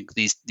things that I think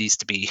needs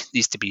to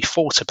be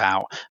thought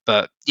about.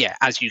 But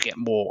as you get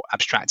more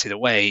abstracted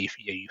away,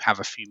 you have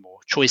a few more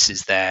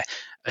choices there,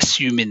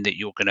 assuming that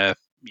you're going to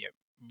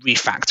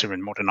refactor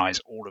and modernize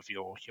all of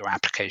your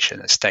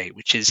application estate,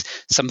 which is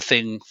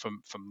something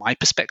from my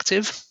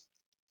perspective.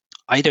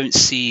 I don't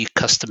see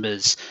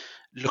customers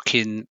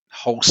looking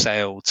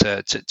wholesale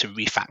to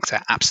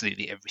refactor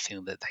absolutely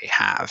everything that they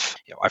have.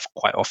 I've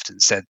quite often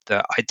said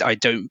that I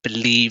don't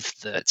believe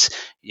that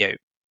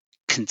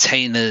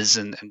containers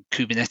and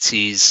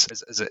Kubernetes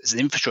as an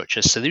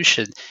infrastructure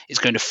solution is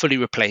going to fully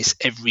replace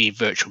every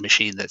virtual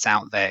machine that's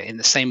out there, in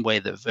the same way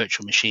that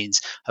virtual machines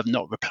have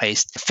not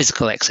replaced the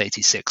physical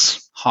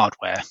x86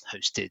 hardware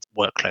hosted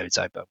workloads.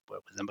 I work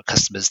with a number of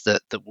customers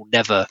that will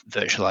never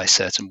virtualize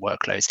certain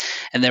workloads.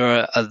 And there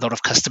are a lot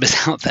of customers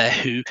out there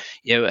who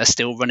are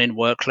still running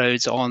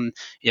workloads on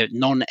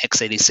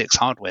non-x86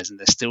 hardwares, and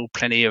there's still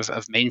plenty of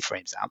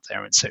mainframes out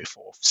there and so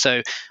forth.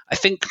 So I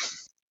think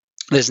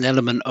there's an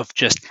element of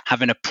just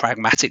having a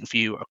pragmatic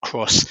view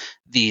across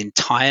the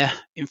entire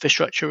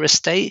infrastructure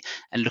estate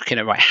and looking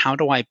at, how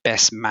do I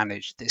best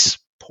manage this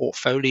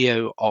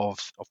portfolio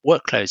of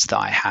workloads that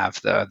I have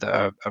that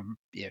are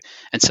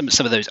and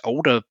some of those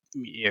older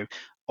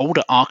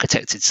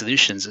architected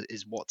solutions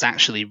is what's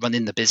actually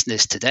running the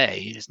business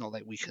today. It's not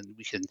like we can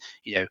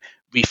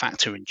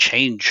refactor and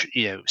change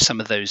some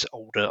of those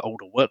older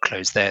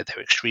workloads. They're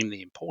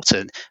extremely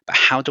important, but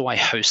how do I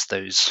host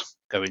those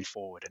going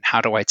forward, and how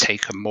do I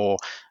take a more,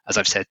 as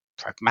I've said,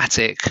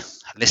 pragmatic,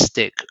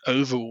 holistic,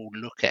 overall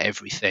look at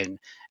everything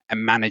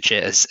and manage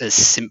it as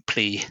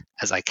simply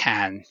as I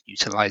can,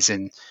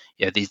 utilizing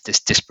this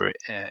disparate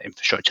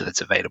infrastructure that's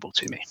available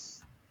to me.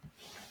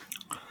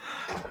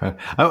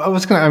 I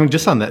was going to,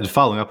 just on that,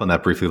 following up on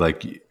that briefly,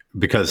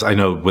 because I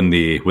know when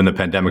the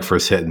pandemic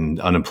first hit and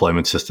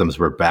unemployment systems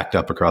were backed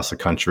up across the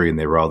country, and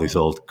they were all these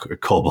old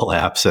COBOL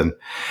apps and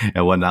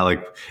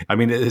whatnot.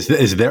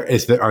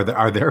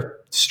 Are there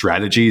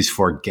strategies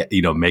for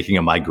making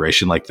a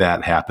migration like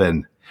that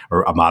happen,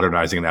 or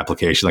modernizing an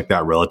application like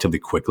that relatively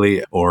quickly,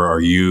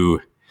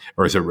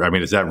 does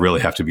that really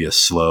have to be a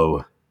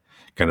slow,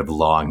 kind of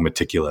long,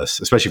 meticulous,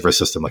 especially for a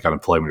system like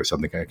unemployment or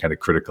something kind of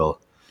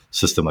critical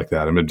system like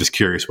that? I'm just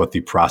curious what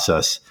the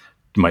process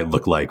might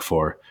look like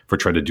for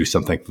trying to do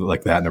something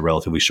like that in a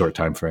relatively short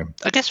time frame.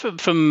 I guess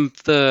from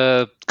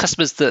the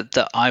customers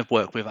that I've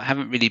worked with, I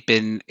haven't really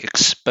been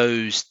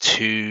exposed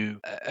to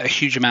a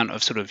huge amount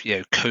of sort of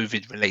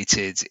COVID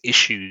related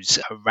issues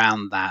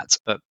around that.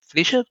 But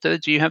Felicia, do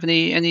you have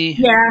any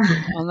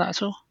on that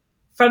at all?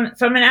 From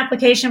an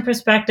application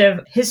perspective,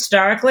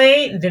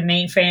 historically, the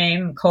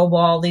mainframe,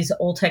 COBOL, these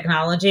old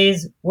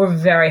technologies were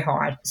very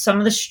hard. Some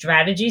of the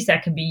strategies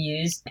that can be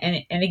used,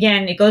 and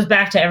again, it goes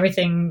back to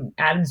everything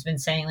Adam's been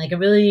saying, it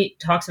really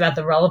talks about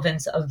the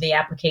relevance of the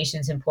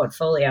applications in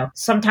portfolio.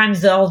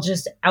 Sometimes they'll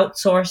just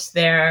outsource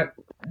their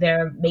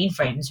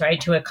mainframes, right,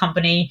 to a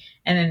company,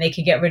 and then they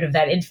could get rid of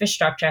that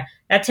infrastructure.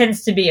 That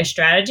tends to be a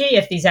strategy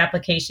if these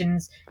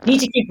applications need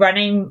to keep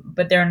running,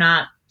 but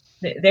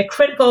they're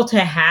critical to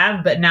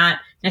have, but not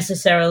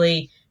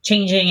necessarily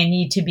changing and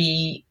need to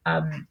be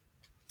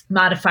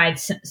modified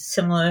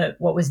similar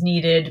what was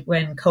needed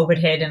when COVID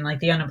hit and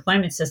the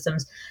unemployment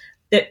systems.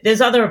 There's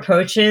other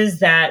approaches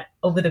that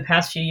over the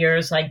past few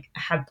years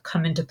have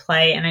come into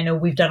play. And I know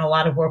we've done a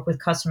lot of work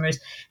with customers.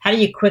 How do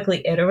you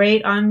quickly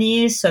iterate on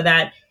these so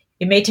that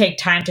it may take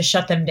time to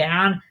shut them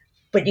down,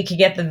 but you can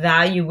get the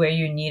value where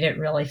you need it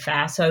really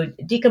fast? So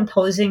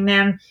decomposing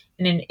them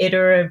in an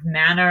iterative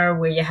manner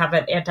where you have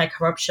an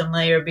anti-corruption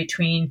layer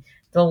between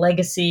the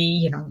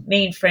legacy,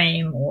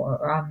 mainframe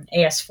or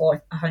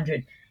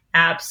AS400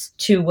 apps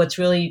to what's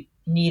really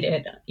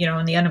needed.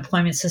 In the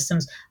unemployment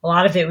systems, a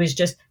lot of it was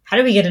just, how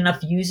do we get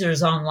enough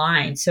users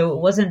online? So it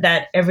wasn't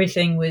that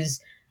everything was,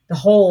 the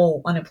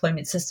whole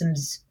unemployment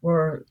systems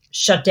were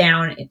shut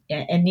down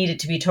and needed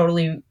to be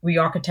totally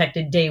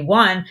re-architected day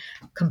one.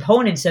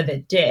 Components of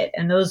it did.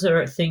 And those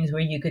are things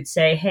where you could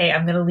say, hey,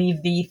 I'm going to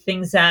leave the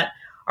things that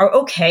are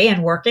okay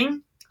and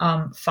working,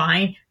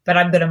 fine, but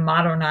I'm going to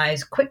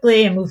modernize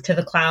quickly and move to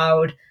the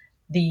cloud,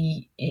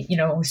 the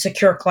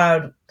secure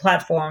cloud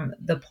platform,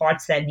 the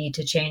parts that need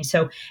to change.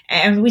 So,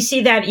 and we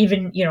see that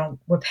even,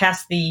 we're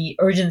past the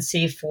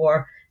urgency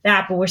for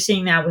that, but we're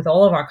seeing that with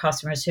all of our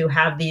customers who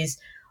have these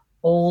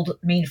old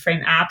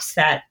mainframe apps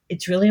that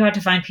it's really hard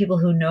to find people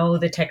who know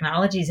the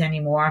technologies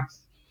anymore,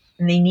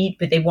 and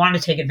but they want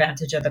to take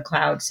advantage of the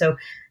cloud. So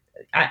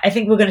I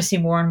think we're going to see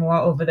more and more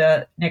over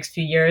the next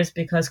few years,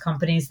 because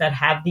companies that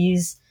have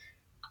these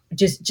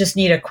just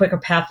need a quicker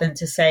path than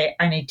to say,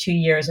 I need 2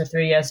 years or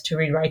 3 years to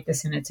rewrite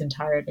this in its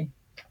entirety.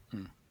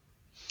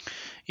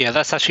 Yeah,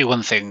 that's actually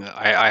one thing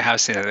I have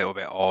seen a little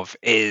bit of,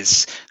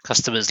 is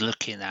customers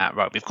looking at,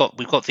 we've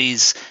got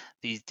these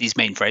these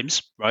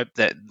mainframes, right?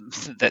 That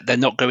they're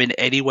not going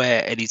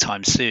anywhere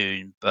anytime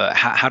soon. But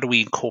how do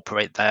we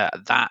incorporate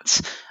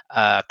that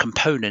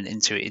component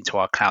into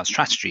our cloud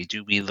strategy?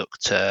 Do we look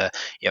to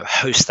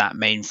host that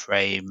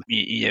mainframe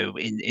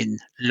in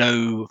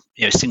low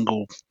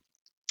single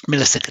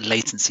millisecond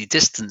latency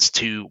distance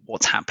to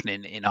what's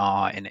happening in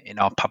our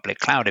public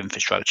cloud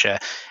infrastructure?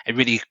 It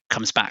really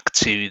comes back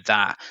to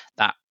that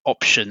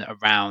option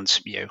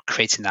around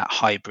creating that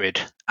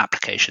hybrid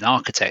application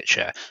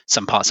architecture.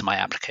 Some parts of my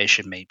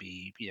application may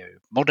be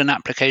modern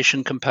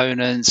application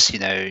components,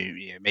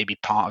 maybe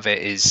part of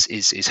it is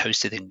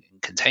hosted in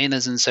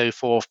containers and so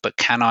forth, but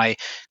can I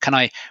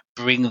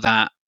bring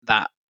that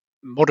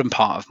modern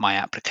part of my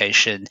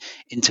application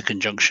into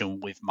conjunction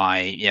with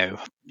my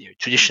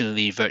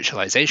traditionally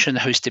virtualization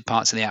hosted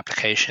parts of the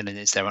application, and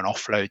is there an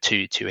offload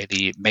to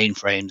any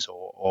mainframes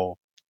or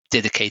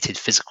dedicated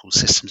physical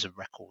systems of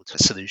record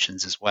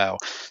solutions as well?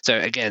 So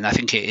again, I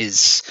think it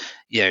is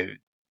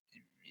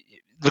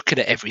looking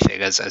at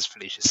everything, as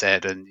Felicia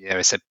said, and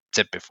I said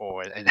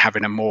before, and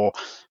having a more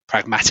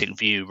pragmatic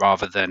view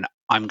rather than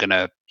I'm going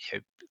to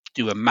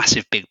do a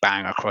massive big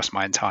bang across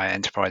my entire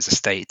enterprise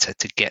estate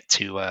to get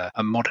to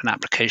a modern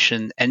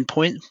application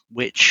endpoint,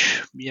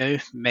 which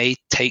may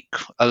take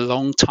a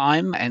long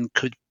time and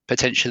could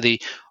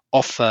potentially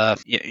offer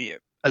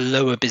a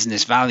lower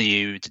business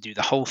value to do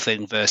the whole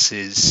thing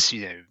versus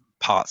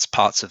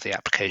parts of the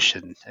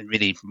application, and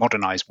really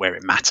modernize where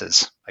it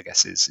matters, I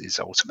guess is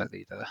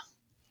ultimately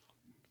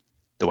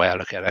the way I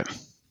look at it.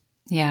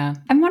 Yeah.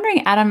 I'm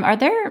wondering, Adam,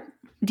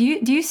 do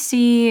you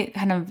see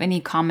kind of any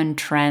common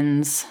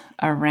trends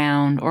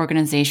around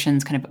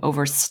organizations kind of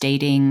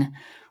overstating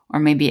or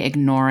maybe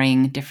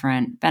ignoring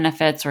different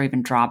benefits or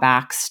even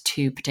drawbacks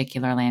to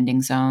particular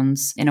landing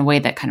zones in a way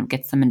that kind of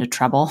gets them into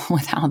trouble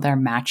with how they're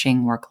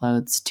matching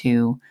workloads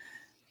to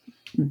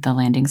the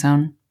landing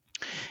zone?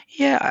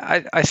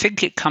 Yeah, I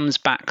think it comes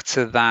back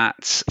to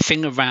that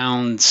thing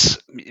around. So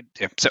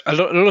a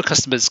lot of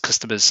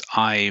customers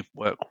I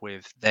work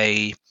with,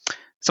 they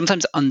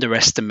sometimes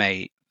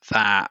underestimate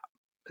that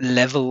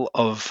level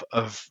of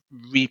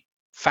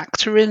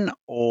refactoring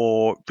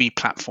or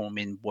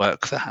replatforming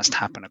work that has to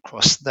happen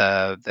across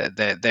their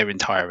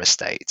entire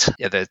estate.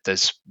 Yeah,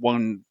 there's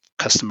one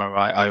customer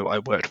I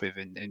worked with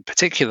in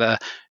particular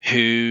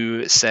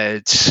who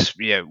said,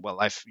 well,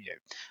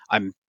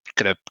 I'm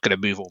gonna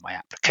move all my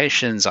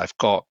applications. I've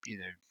got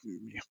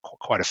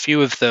quite a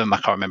few of them. I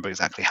can't remember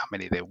exactly how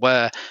many there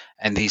were.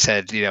 And he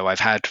said, I've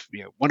had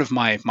one of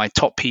my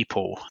top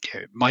people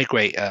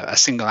migrate a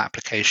single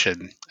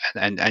application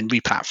and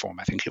replatform.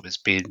 I think it was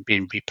being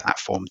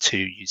replatformed to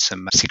use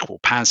some SQL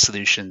PaaS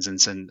solutions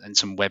and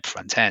some web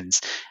front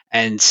ends.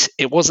 And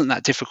it wasn't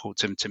that difficult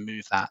to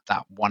move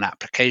that one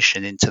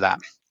application into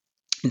that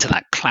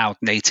cloud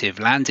native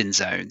landing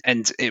zone.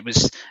 And it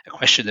was a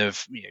question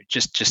of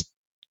just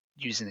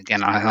using,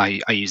 again,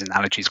 I use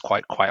analogies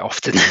quite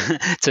often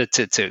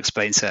to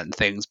explain certain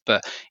things.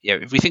 But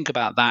if we think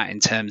about that in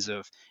terms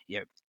of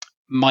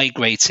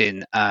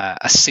migrating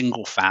a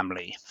single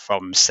family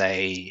from,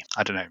 say,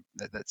 I don't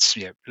know, that's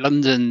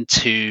London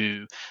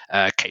to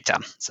Cape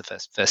Town. It's the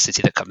first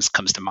city that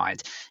comes to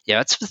mind.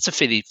 That's a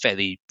fairly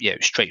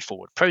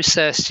straightforward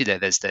process.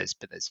 There's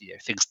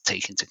things to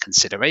take into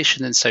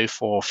consideration and so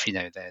forth.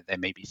 There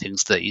may be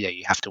things that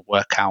you have to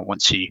work out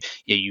once you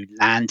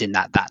land in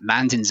that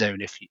landing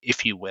zone,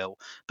 if you will.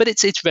 But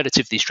it's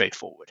relatively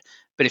straightforward.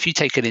 But if you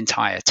take an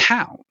entire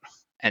town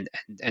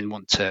and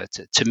want to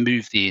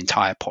move the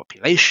entire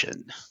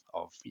population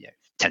of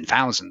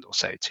 10,000 or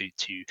so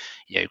to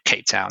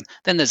Cape Town,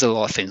 then there's a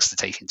lot of things to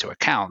take into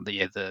account.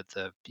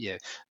 The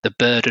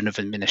burden of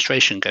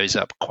administration goes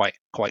up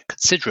quite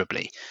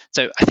considerably.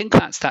 So I think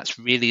that's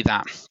really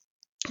that.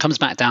 Comes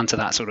back down to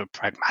that sort of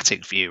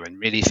pragmatic view and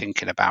really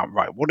thinking about,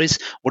 right, what is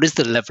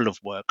the level of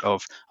work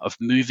of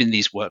moving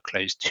these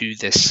workloads to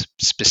this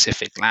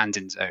specific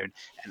landing zone,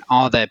 and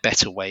are there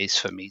better ways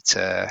for me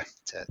to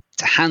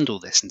handle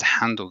this and to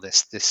handle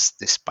this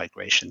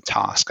migration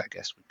task, I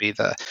guess, would be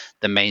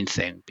the main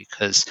thing.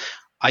 Because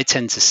I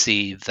tend to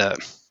see that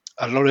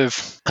a lot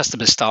of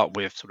customers start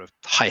with sort of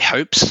high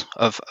hopes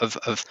of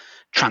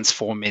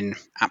transforming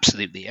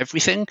absolutely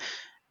everything,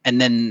 and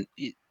then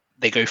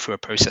they go through a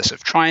process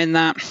of trying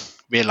that,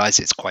 realize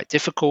it's quite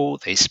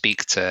difficult. They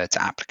speak to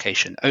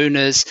application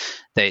owners.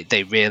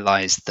 They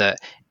realize that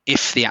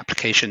if the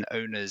application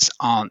owners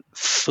aren't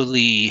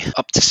fully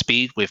up to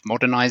speed with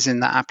modernizing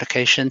that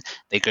application,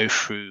 they go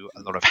through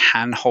a lot of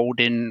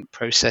hand-holding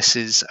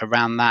processes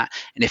around that.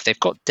 And if they've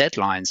got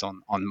deadlines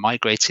on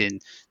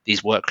migrating these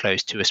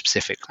workloads to a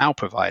specific cloud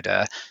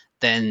provider,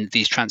 then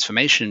these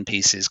transformation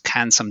pieces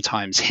can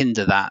sometimes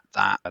hinder that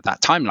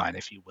timeline,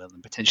 if you will,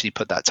 and potentially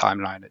put that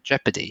timeline at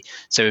jeopardy.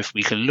 So if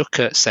we can look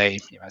at, say,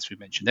 as we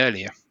mentioned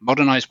earlier,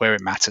 modernize where it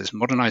matters,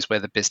 modernize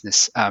where the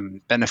business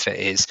benefit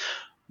is,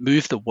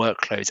 move the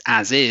workloads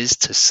as is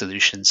to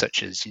solutions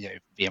such as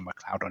VMware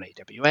Cloud on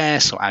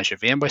AWS or Azure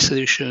VMware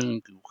Solution,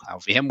 Google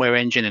Cloud VMware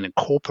Engine, and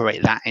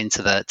incorporate that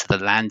into the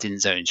landing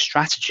zone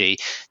strategy,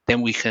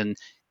 then we can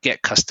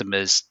get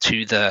customers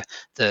to the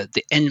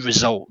end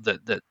result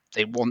that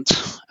they want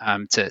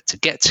to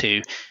get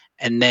to.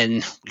 And then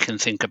we can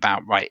think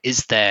about, right,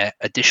 is there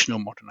additional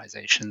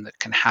modernization that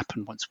can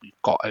happen once we've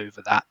got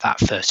over that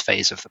first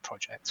phase of the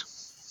project?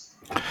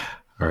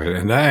 All right.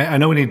 And I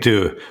know we need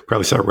to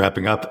probably start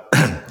wrapping up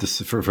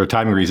just for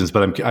timing reasons,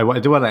 but I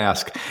do want to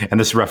ask, and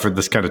this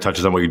kind of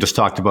touches on what you just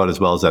talked about, as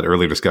well as that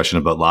earlier discussion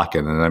about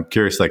lock-in. And I'm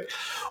curious,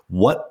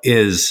 what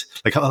is,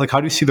 how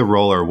do you see the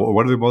role, or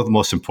what are the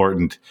most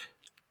important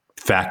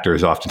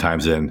factors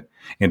oftentimes in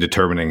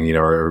determining,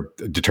 or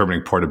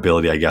determining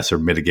portability, I guess, or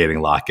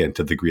mitigating lock-in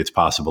to the degree it's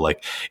possible?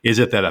 Is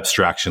it that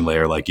abstraction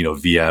layer,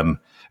 VM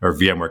or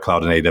VMware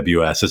Cloud and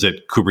AWS? Is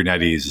it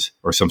Kubernetes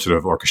or some sort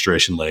of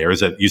orchestration layer?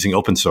 Is it using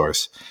open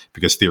source?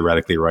 Because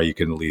theoretically, right, you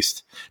can at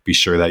least be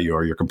sure that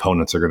your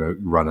components are going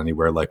to run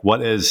anywhere.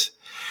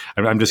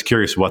 I'm just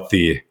curious what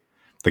the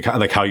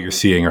how you're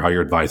seeing or how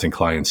you're advising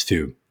clients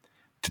to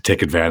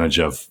take advantage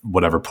of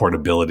whatever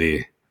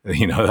portability,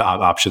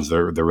 options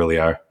there really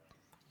are.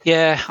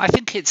 Yeah, I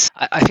think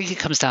it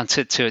comes down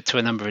to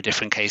a number of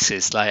different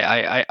cases.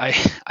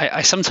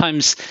 I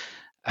sometimes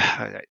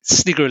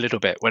snigger a little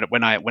bit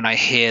when I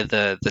hear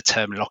the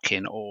term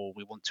lock-in, or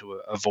we want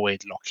to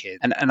avoid lock-in,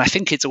 and I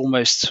think it's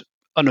almost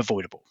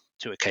unavoidable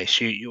to a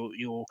case.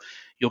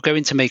 You're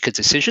going to make a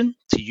decision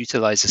to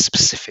utilize a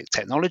specific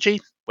technology,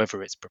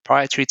 whether it's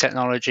proprietary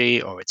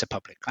technology or it's a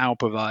public cloud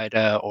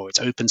provider or it's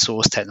open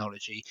source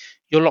technology.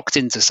 You're locked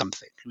into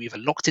something. You're either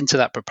locked into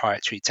that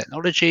proprietary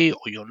technology,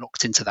 or you're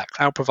locked into that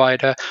cloud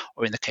provider,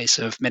 or in the case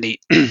of many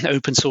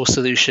open source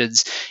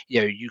solutions,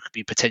 you could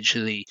be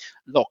potentially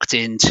locked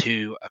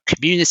into a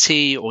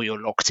community, or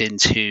you're locked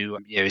into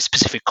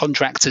specific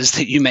contractors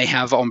that you may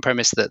have on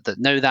premise that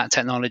know that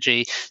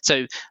technology.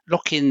 So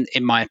lock-in,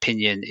 in my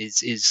opinion,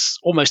 is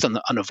almost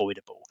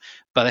unavoidable.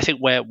 But I think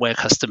where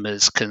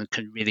customers can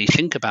really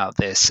think about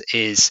this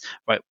is,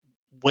 right,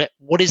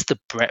 what is the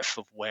breadth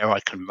of where I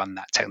can run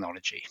that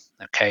technology?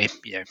 Okay,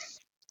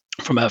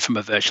 from a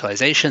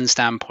virtualization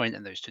standpoint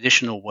and those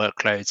traditional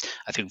workloads,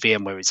 I think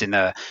VMware is in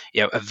a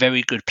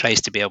very good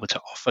place to be able to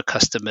offer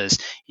customers.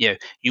 You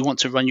want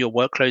to run your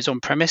workloads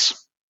on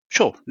premise?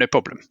 Sure, no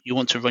problem. You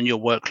want to run your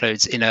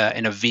workloads in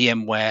a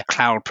VMware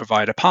cloud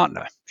provider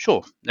partner?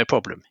 Sure, no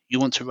problem. You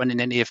want to run in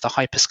any of the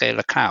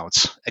hyperscaler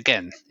clouds?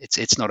 Again,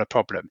 it's not a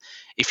problem.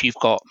 If you've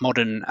got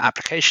modern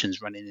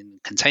applications running in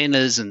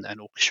containers and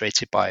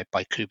orchestrated by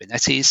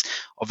Kubernetes,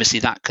 obviously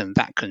that can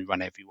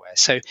run everywhere.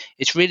 So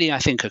it's really, I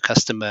think, a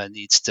customer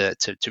needs to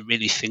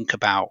really think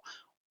about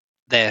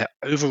their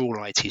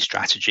overall IT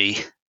strategy.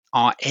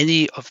 Are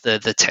any of the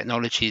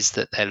technologies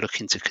that they're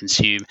looking to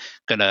consume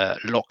going to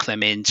lock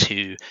them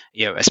into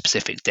a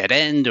specific dead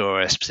end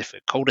or a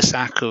specific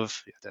cul-de-sac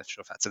of, I'm not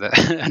sure if that's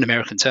an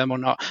American term or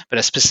not, but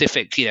a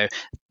specific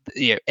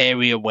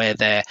area where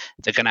they're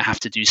going to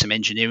have to do some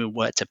engineering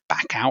work to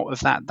back out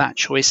of that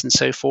choice and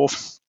so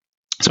forth.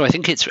 So I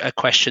think it's a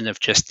question of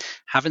just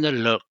having a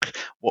look.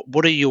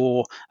 What are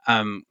your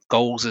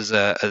goals as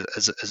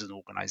an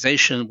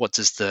organization? What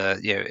does the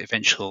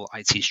eventual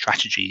IT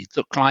strategy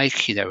look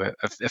like? A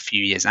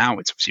few years out,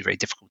 it's obviously very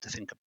difficult to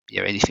think of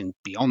anything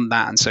beyond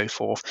that and so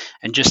forth.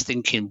 And just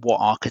thinking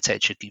what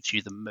architecture gives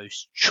you the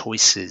most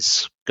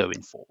choices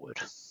going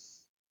forward.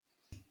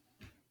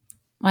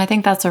 Well, I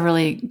think that's a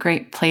really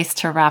great place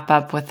to wrap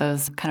up with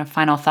those kind of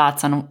final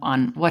thoughts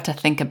on what to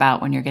think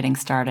about when you're getting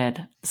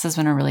started. This has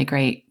been a really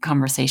great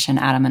conversation,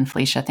 Adam and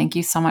Felicia. Thank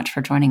you so much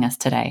for joining us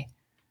today.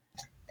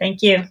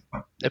 Thank you.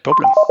 No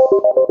problem.